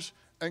grandfathers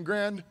and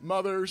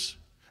grandmothers.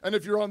 And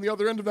if you're on the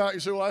other end of that, you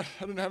say, well, I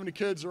didn't have any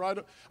kids, or I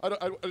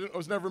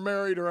was never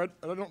married, or I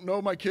don't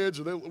know my kids,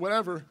 or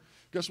whatever.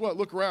 Guess what?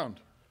 Look around.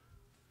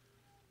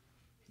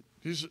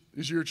 These are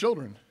your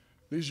children.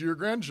 These are your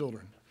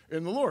grandchildren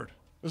in the Lord.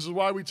 This is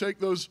why we take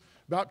those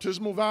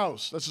baptismal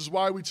vows. This is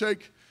why we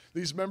take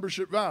these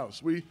membership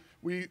vows.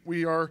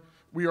 We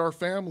are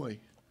family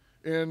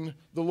in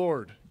the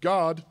Lord.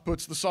 God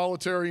puts the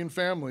solitary in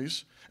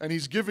families, and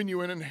he's given you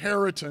an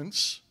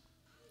inheritance.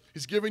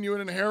 He's given you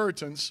an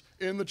inheritance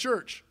in the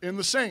church, in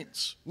the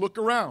saints. Look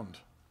around.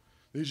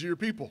 These are your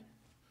people.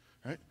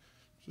 Right?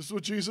 This is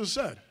what Jesus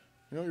said.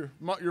 Your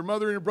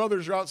mother and your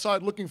brothers are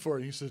outside looking for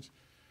you. He said,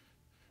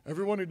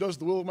 everyone who does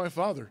the will of my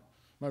Father,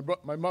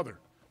 my mother,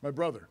 my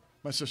brother,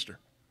 my sister.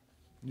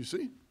 You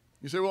see?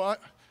 You say, well,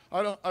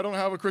 I don't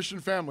have a Christian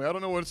family. I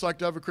don't know what it's like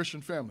to have a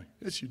Christian family.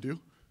 Yes, you do.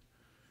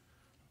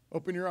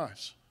 Open your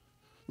eyes.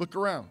 Look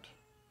around.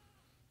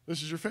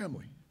 This is your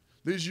family.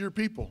 These are your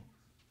people.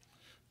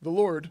 The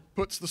Lord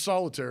puts the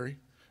solitary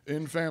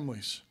in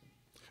families.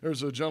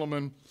 There's a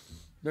gentleman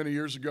many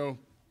years ago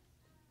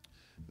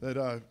that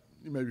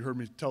you maybe heard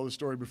me tell this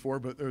story before,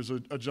 but there's a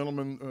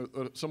gentleman,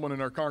 someone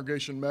in our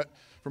congregation met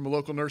from a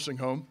local nursing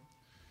home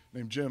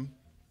named Jim,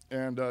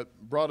 and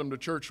brought him to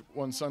church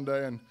one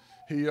Sunday, and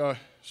he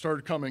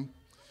started coming,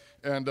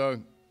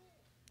 and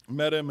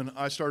met him, and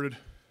I started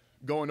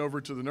going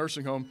over to the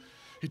nursing home.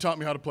 He taught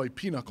me how to play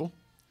pinochle,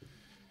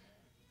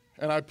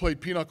 and I played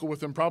pinochle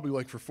with him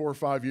probably for 4 or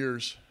 5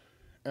 years,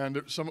 and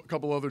there's a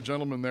couple other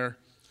gentlemen there,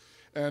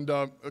 and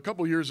a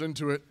couple years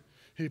into it,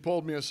 he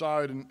pulled me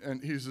aside,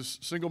 and he's a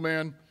single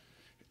man,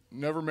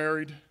 never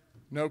married,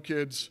 no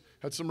kids,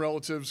 had some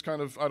relatives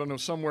kind of,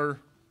 somewhere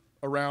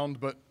around,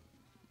 but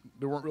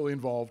they weren't really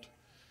involved.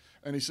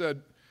 And he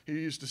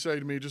used to say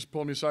to me, just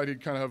pull me aside,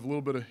 he'd kind of have a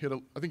little bit of,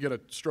 I think he had a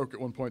stroke at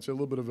one point, so a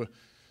little bit of a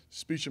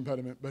speech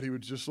impediment, but he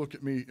would just look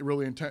at me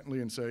really intently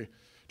and say,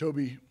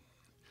 Toby,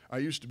 I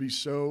used to be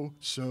so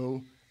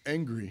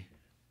angry.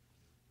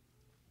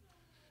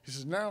 He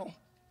says, now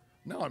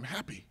I'm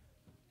happy.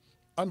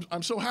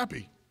 I'm so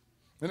happy.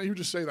 And he would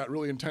just say that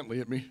really intently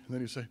at me, and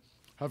then he'd say,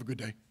 have a good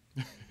day.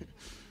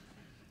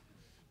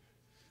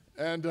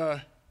 And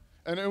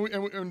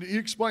he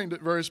explained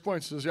at various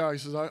points. He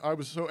says, I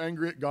was so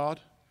angry at God,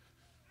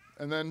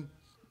 and then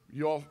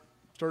you all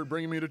started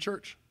bringing me to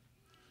church,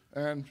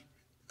 and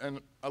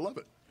I love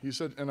it. He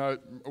said, and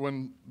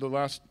when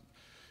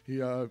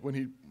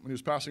he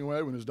was passing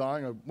away, when he was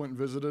dying, I went and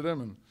visited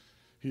him, and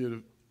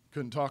he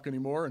couldn't talk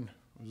anymore, and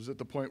was at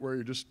the point where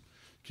you're just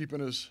keeping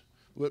his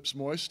lips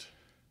moist,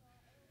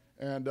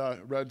 and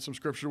read some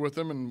scripture with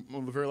him, and one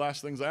of the very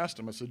last things I asked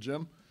him, I said,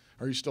 Jim,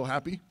 are you still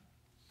happy?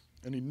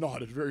 And he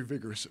nodded very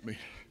vigorous at me.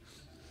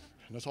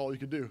 And that's all he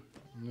could do.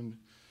 And then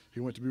he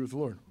went to be with the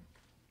Lord.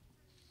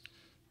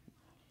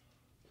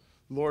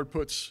 The Lord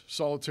puts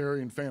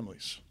solitary in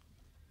families.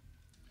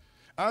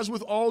 As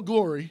with all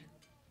glory,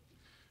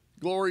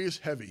 glory is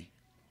heavy.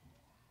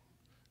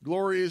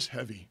 Glory is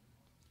heavy.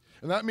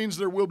 And that means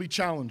there will be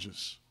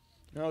challenges.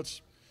 Now,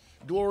 it's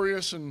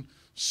glorious and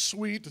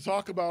sweet to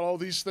talk about all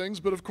these things,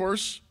 but of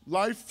course,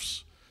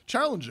 life's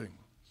challenging.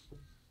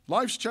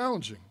 Life's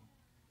challenging.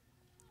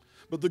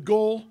 But the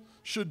goal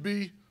should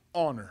be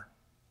honor.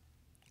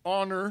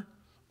 Honor,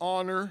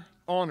 honor,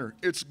 honor.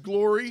 It's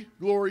glory,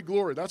 glory,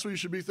 glory. That's what you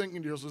should be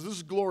thinking to yourselves. This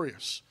is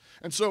glorious.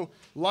 And so,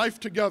 life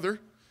together,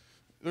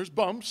 there's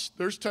bumps,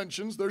 there's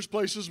tensions, there's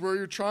places where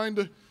you're trying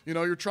to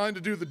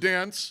do the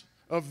dance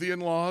of the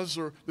in-laws,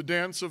 or the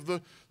dance of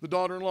the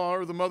daughter-in-law,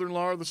 or the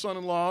mother-in-law, or the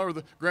son-in-law, or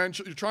the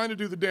grandchildren. You're trying to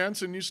do the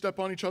dance, and you step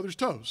on each other's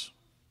toes.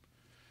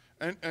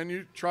 And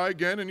you try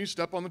again, and you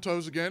step on the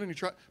toes again, and you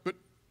try. But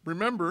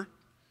remember,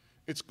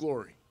 it's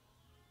glory.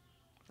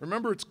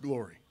 Remember, it's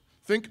glory.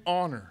 Think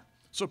honor.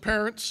 So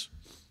parents,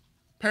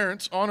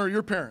 honor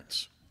your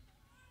parents.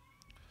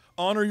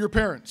 Honor your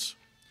parents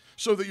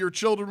so that your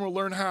children will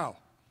learn how.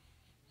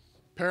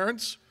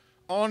 Parents,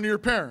 honor your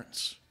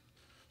parents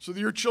so that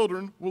your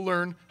children will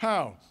learn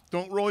how.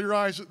 Don't roll your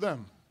eyes at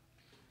them.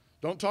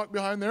 Don't talk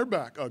behind their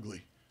back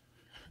ugly.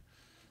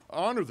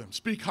 Honor them.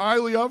 Speak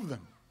highly of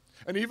them.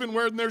 And even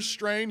when there's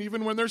strain,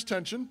 even when there's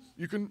tension,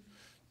 you can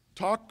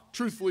talk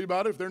truthfully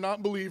about it. If they're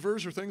not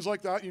believers or things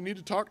like that, you need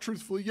to talk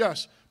truthfully,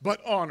 yes,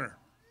 but honor.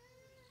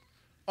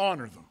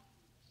 Honor them.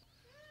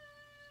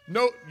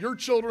 No, your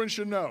children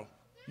should know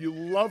you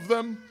love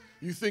them,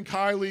 you think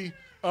highly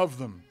of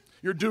them.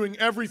 You're doing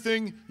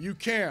everything you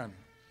can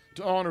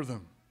to honor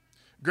them.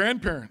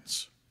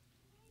 Grandparents,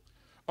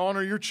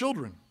 honor your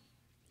children,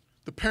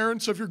 the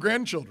parents of your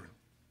grandchildren,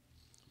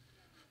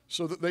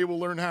 so that they will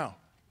learn how.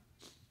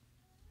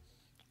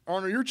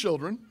 Honor your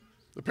children,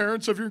 the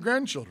parents of your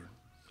grandchildren,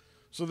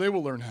 so they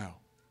will learn how.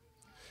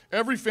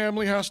 Every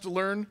family has to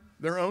learn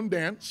their own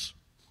dance.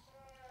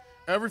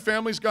 Every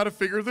family's got to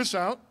figure this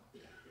out.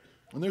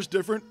 And there's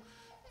different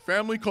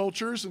family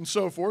cultures and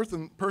so forth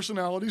and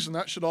personalities, and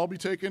that should all be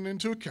taken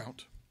into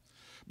account.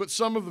 But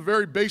some of the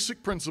very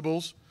basic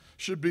principles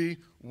should be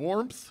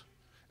warmth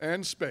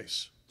and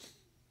space.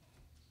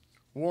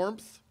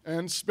 Warmth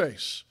and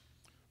space.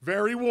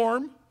 Very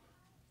warm,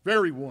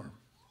 very warm.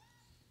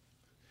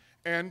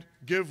 And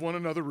give one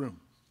another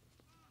room.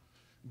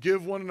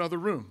 Give one another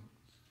room.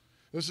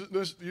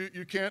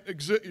 You can't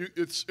exist.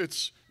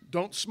 It's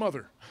don't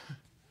smother.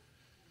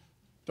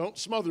 Don't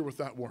smother with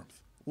that warmth.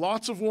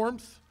 Lots of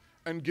warmth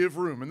and give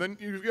room. And then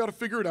you've got to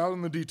figure it out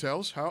in the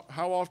details. How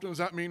often does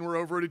that mean we're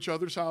over at each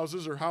other's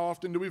houses, or how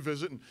often do we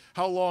visit, and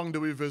how long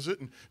do we visit,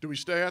 and do we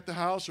stay at the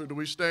house, or do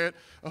we stay at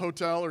a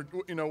hotel, or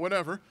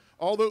whatever.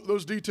 All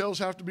those details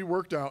have to be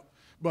worked out.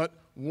 But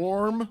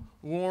warm,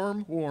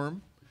 warm,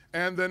 warm.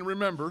 And then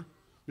remember,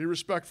 be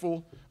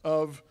respectful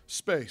of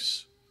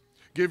space.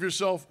 Give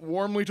yourself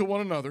warmly to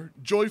one another,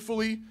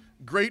 joyfully,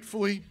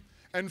 gratefully,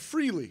 and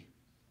freely.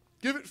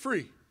 Give it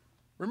free.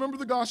 Remember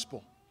the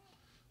gospel,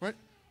 right?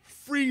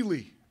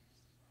 Freely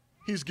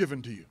he's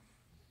given to you.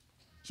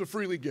 So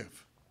freely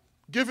give.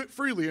 Give it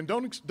freely, and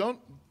don't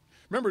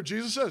remember,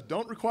 Jesus says,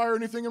 don't require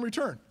anything in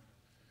return.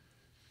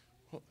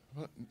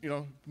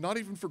 Well, not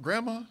even for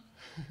grandma.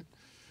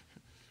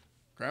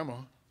 Grandma,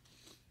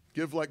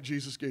 give like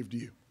Jesus gave to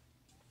you.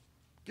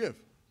 Give.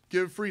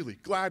 Give freely,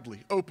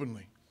 gladly,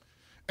 openly.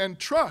 And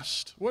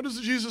trust. What does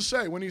Jesus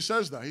say when he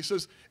says that? He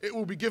says, it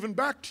will be given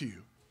back to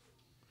you.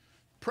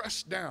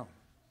 Pressed down,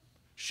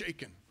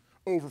 shaken,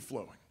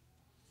 overflowing.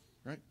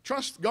 Right?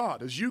 Trust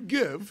God. As you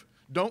give,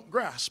 don't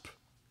grasp.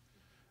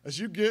 As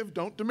you give,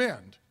 don't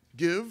demand.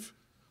 Give,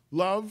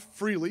 love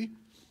freely.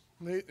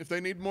 If they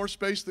need more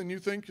space than you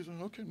think,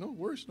 okay, no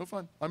worries, no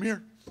fun. I'm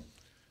here.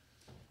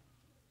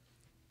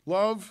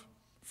 Love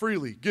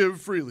freely,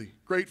 give freely,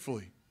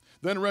 gratefully.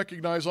 Then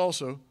recognize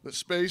also that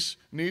space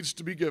needs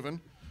to be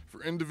given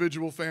for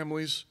individual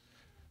families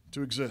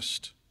to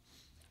exist.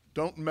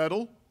 Don't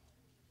meddle.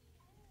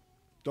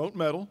 Don't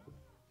meddle.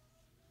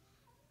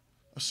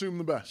 Assume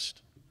the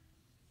best.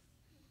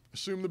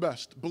 Assume the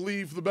best.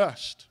 Believe the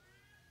best.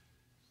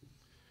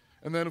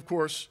 And then, of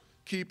course,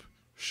 keep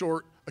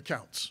short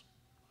accounts.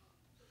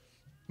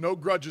 No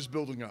grudges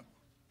building up.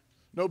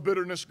 No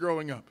bitterness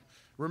growing up.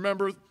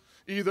 Remember,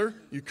 either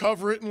you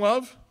cover it in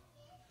love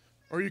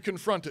or you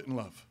confront it in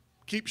love.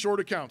 Keep short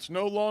accounts.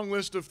 No long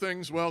list of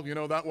things, well,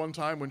 that one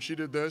time when she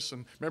did this,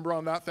 and remember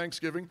on that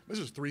Thanksgiving? This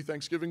is 3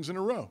 Thanksgivings in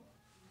a row.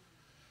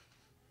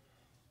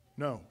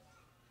 No.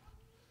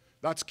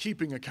 That's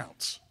keeping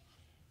accounts.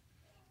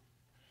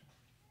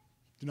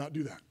 Do not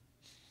do that.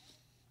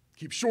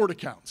 Keep short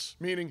accounts,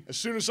 meaning as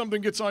soon as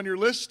something gets on your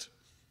list,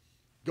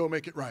 go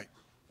make it right.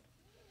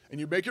 And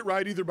you make it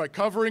right either by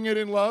covering it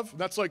in love.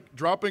 That's like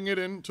dropping it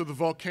into the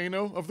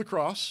volcano of the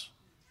cross,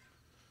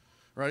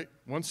 right?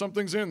 Once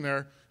something's in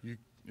there,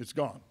 it's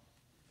gone,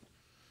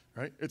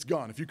 right? It's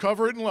gone. If you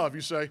cover it in love,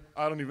 you say,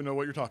 I don't even know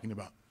what you're talking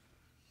about.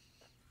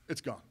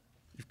 It's gone.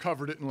 You've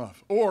covered it in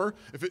love. Or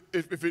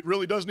if it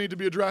really does need to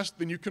be addressed,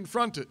 then you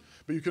confront it.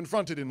 But you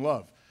confront it in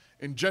love,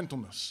 in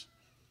gentleness,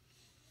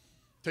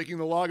 taking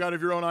the log out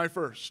of your own eye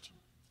first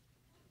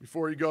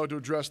before you go to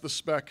address the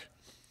speck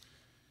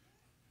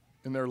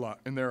in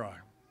their eye.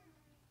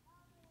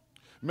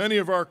 Many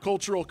of our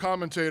cultural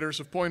commentators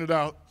have pointed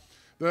out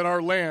that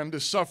our land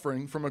is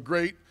suffering from a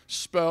great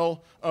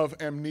spell of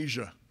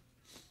amnesia.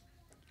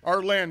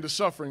 Our land is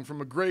suffering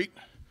from a great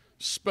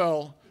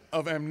spell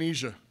of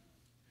amnesia.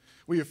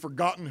 We have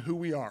forgotten who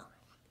we are.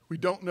 We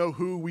don't know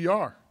who we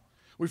are.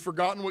 We've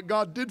forgotten what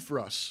God did for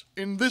us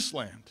in this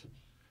land,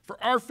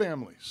 for our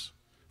families,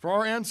 for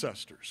our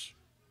ancestors.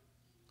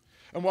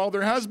 And while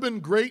there has been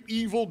great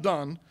evil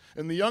done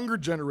in the younger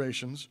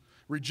generations,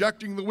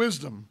 rejecting the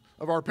wisdom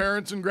of our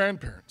parents and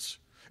grandparents,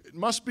 it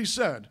must be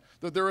said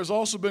that there has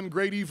also been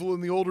great evil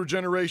in the older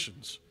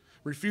generations,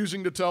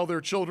 refusing to tell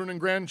their children and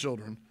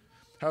grandchildren,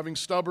 having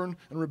stubborn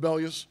and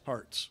rebellious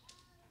hearts.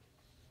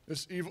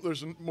 This evil,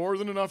 there's more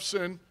than enough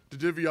sin to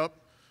divvy up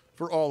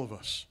for all of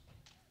us.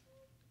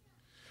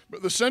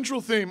 But the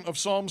central theme of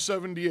Psalm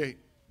 78,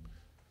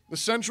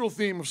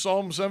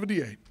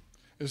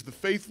 is the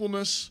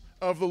faithfulness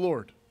of the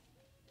Lord.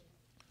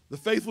 The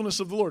faithfulness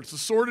of the Lord. It's the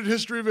sordid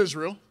history of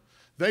Israel.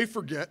 They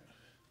forget,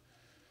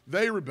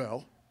 they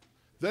rebel,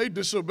 they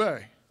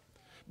disobey.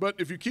 But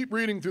if you keep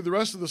reading through the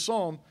rest of the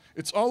psalm,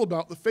 it's all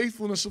about the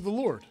faithfulness of the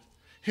Lord,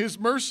 his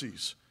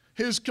mercies,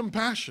 his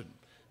compassion.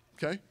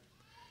 Okay?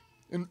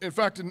 In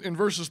fact, in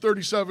verses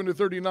 37 to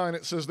 39,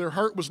 it says, their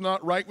heart was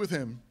not right with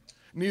him,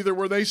 neither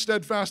were they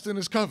steadfast in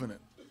his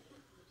covenant.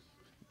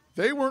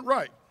 They weren't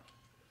right.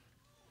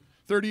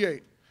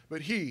 38,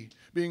 but he,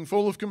 being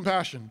full of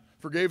compassion,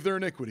 forgave their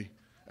iniquity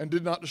and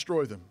did not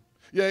destroy them.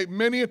 Yea,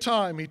 many a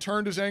time he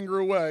turned his anger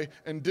away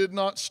and did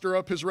not stir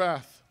up his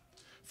wrath.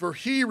 For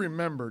he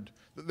remembered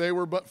that they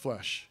were but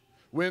flesh,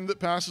 wind that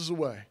passes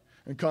away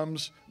and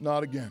comes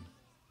not again.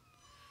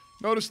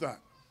 Notice that.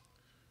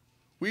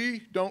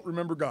 We don't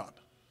remember God.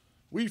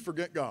 We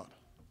forget God.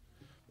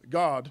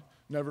 God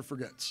never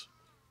forgets.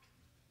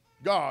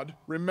 God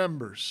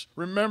remembers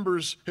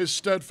his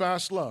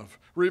steadfast love,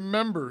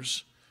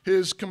 remembers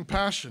his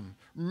compassion,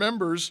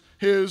 remembers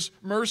his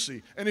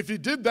mercy. And if he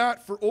did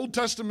that for Old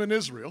Testament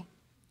Israel,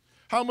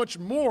 how much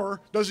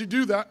more does he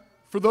do that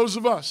for those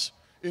of us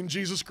in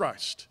Jesus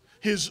Christ,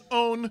 his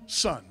own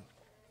Son?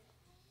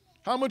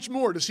 How much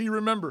more does he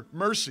remember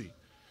mercy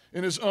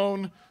in his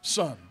own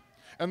Son?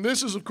 And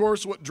this is, of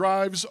course, what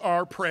drives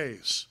our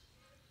praise.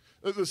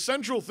 The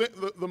central thing,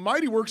 the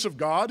mighty works of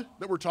God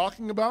that we're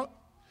talking about,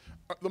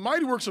 the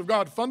mighty works of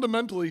God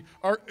fundamentally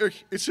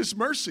it's his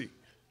mercy.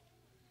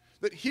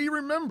 That he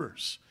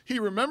remembers. He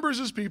remembers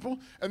his people,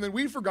 and then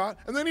we forgot,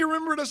 and then he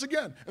remembered us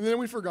again, and then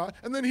we forgot,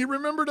 and then he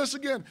remembered us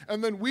again,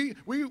 and then we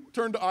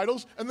turned to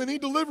idols, and then he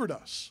delivered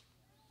us.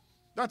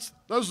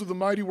 Those are the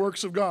mighty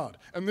works of God,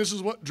 and this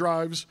is what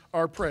drives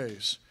our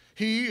praise.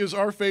 He is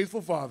our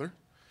faithful Father,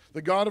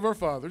 the God of our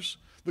fathers,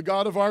 the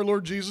God of our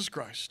Lord Jesus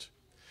Christ,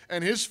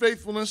 and his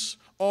faithfulness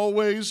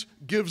always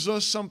gives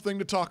us something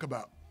to talk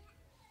about.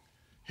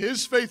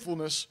 His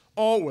faithfulness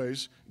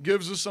always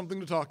gives us something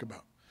to talk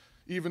about,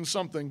 even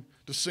something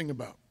to sing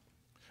about.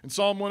 In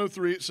Psalm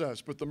 103 it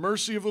says, but the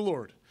mercy of the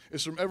Lord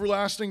is from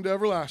everlasting to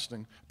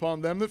everlasting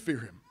upon them that fear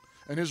him,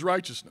 and his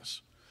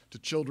righteousness to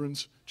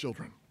children's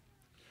children.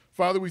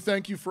 Father, we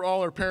thank you for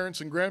all our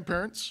parents and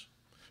grandparents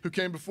who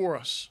came before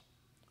us,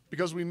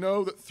 because we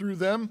know that through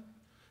them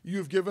you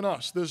have given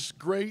us this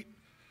great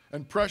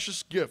and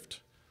precious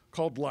gift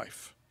called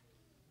life.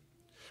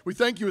 We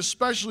thank you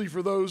especially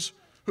for those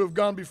who have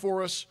gone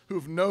before us, who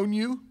have known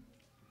you,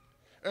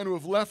 and who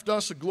have left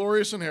us a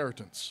glorious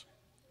inheritance.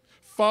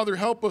 Father,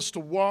 help us to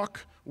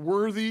walk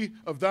worthy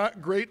of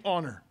that great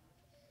honor,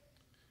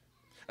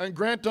 and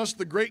grant us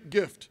the great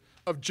gift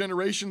of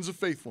generations of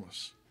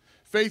faithfulness,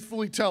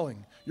 faithfully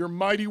telling your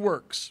mighty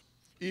works,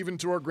 even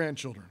to our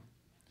grandchildren.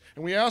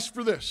 And we ask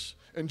for this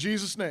in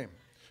Jesus' name,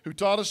 who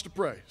taught us to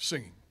pray,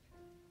 singing.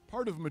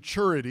 Part of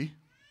maturity,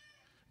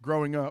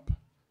 growing up,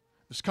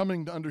 is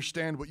coming to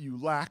understand what you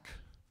lack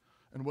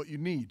and what you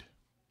need.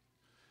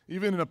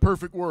 Even in a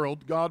perfect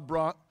world, God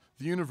brought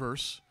the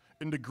universe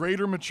into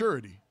greater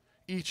maturity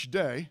each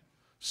day,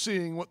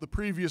 seeing what the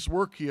previous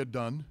work he had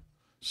done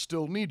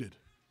still needed.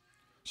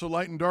 So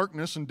light and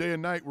darkness and day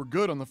and night were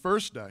good on the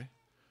first day,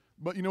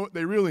 but you know what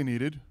they really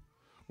needed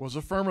was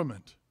a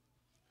firmament.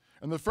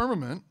 And the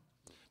firmament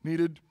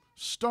needed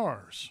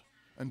stars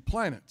and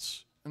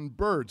planets and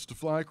birds to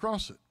fly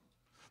across it.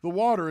 The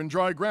water and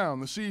dry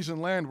ground, the seas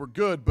and land were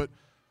good, but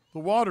the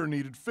water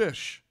needed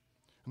fish,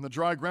 and the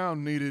dry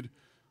ground needed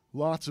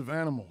lots of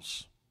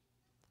animals.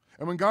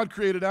 And when God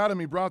created Adam,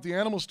 he brought the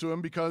animals to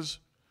him because,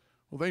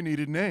 well, they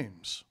needed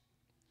names.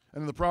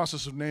 And in the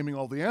process of naming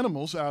all the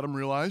animals, Adam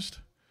realized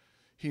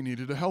he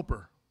needed a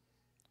helper.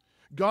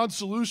 God's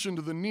solution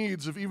to the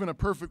needs of even a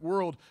perfect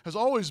world has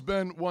always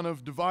been one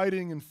of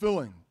dividing and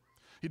filling.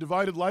 He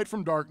divided light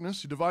from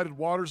darkness. He divided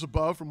waters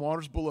above from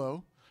waters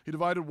below. He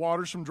divided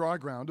waters from dry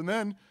ground. And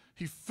then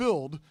he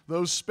filled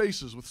those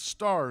spaces with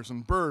stars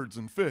and birds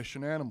and fish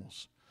and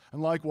animals.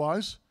 And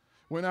likewise,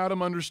 when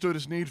Adam understood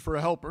his need for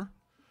a helper,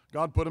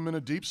 God put him in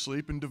a deep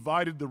sleep and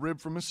divided the rib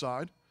from his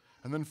side,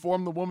 and then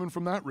formed the woman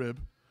from that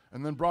rib,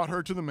 and then brought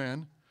her to the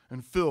man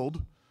and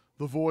filled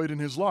the void in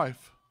his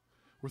life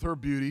with her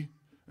beauty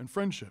and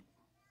friendship.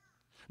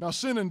 Now,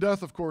 sin and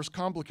death, of course,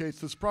 complicates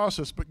this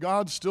process, but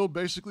God still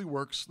basically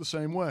works the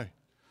same way.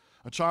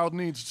 A child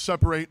needs to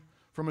separate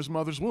from his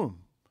mother's womb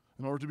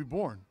in order to be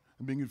born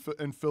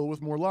and fill with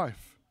more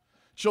life.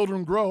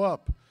 Children grow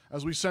up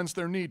as we sense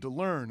their need to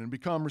learn and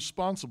become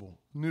responsible,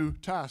 new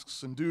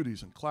tasks and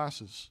duties and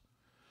classes.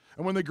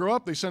 And when they grow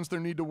up, they sense their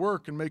need to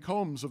work and make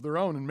homes of their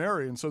own and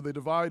marry, and so they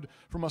divide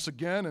from us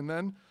again and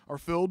then are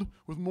filled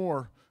with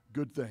more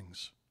good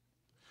things.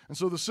 And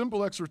so the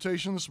simple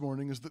exhortation this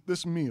morning is that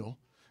this meal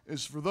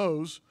is for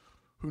those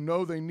who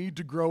know they need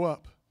to grow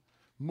up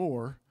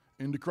more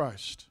into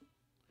Christ.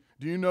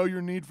 Do you know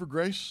your need for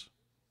grace?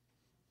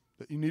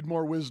 That you need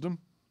more wisdom?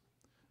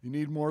 You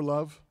need more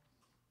love?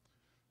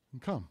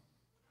 And come.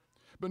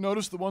 But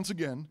notice that once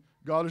again,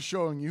 God is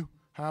showing you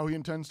how he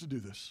intends to do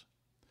this.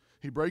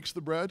 He breaks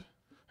the bread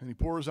and he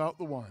pours out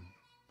the wine.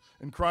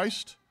 In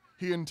Christ,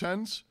 he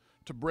intends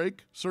to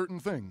break certain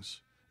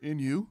things in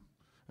you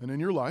and in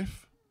your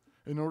life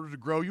in order to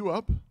grow you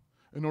up,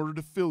 in order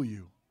to fill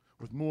you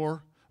with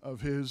more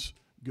of his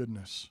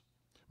goodness.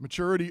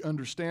 Maturity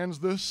understands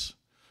this.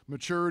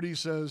 Maturity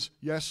says,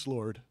 yes,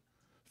 Lord,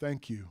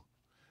 thank you,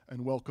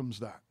 and welcomes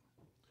that.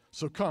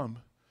 So come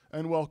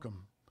and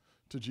welcome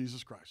to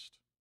Jesus Christ.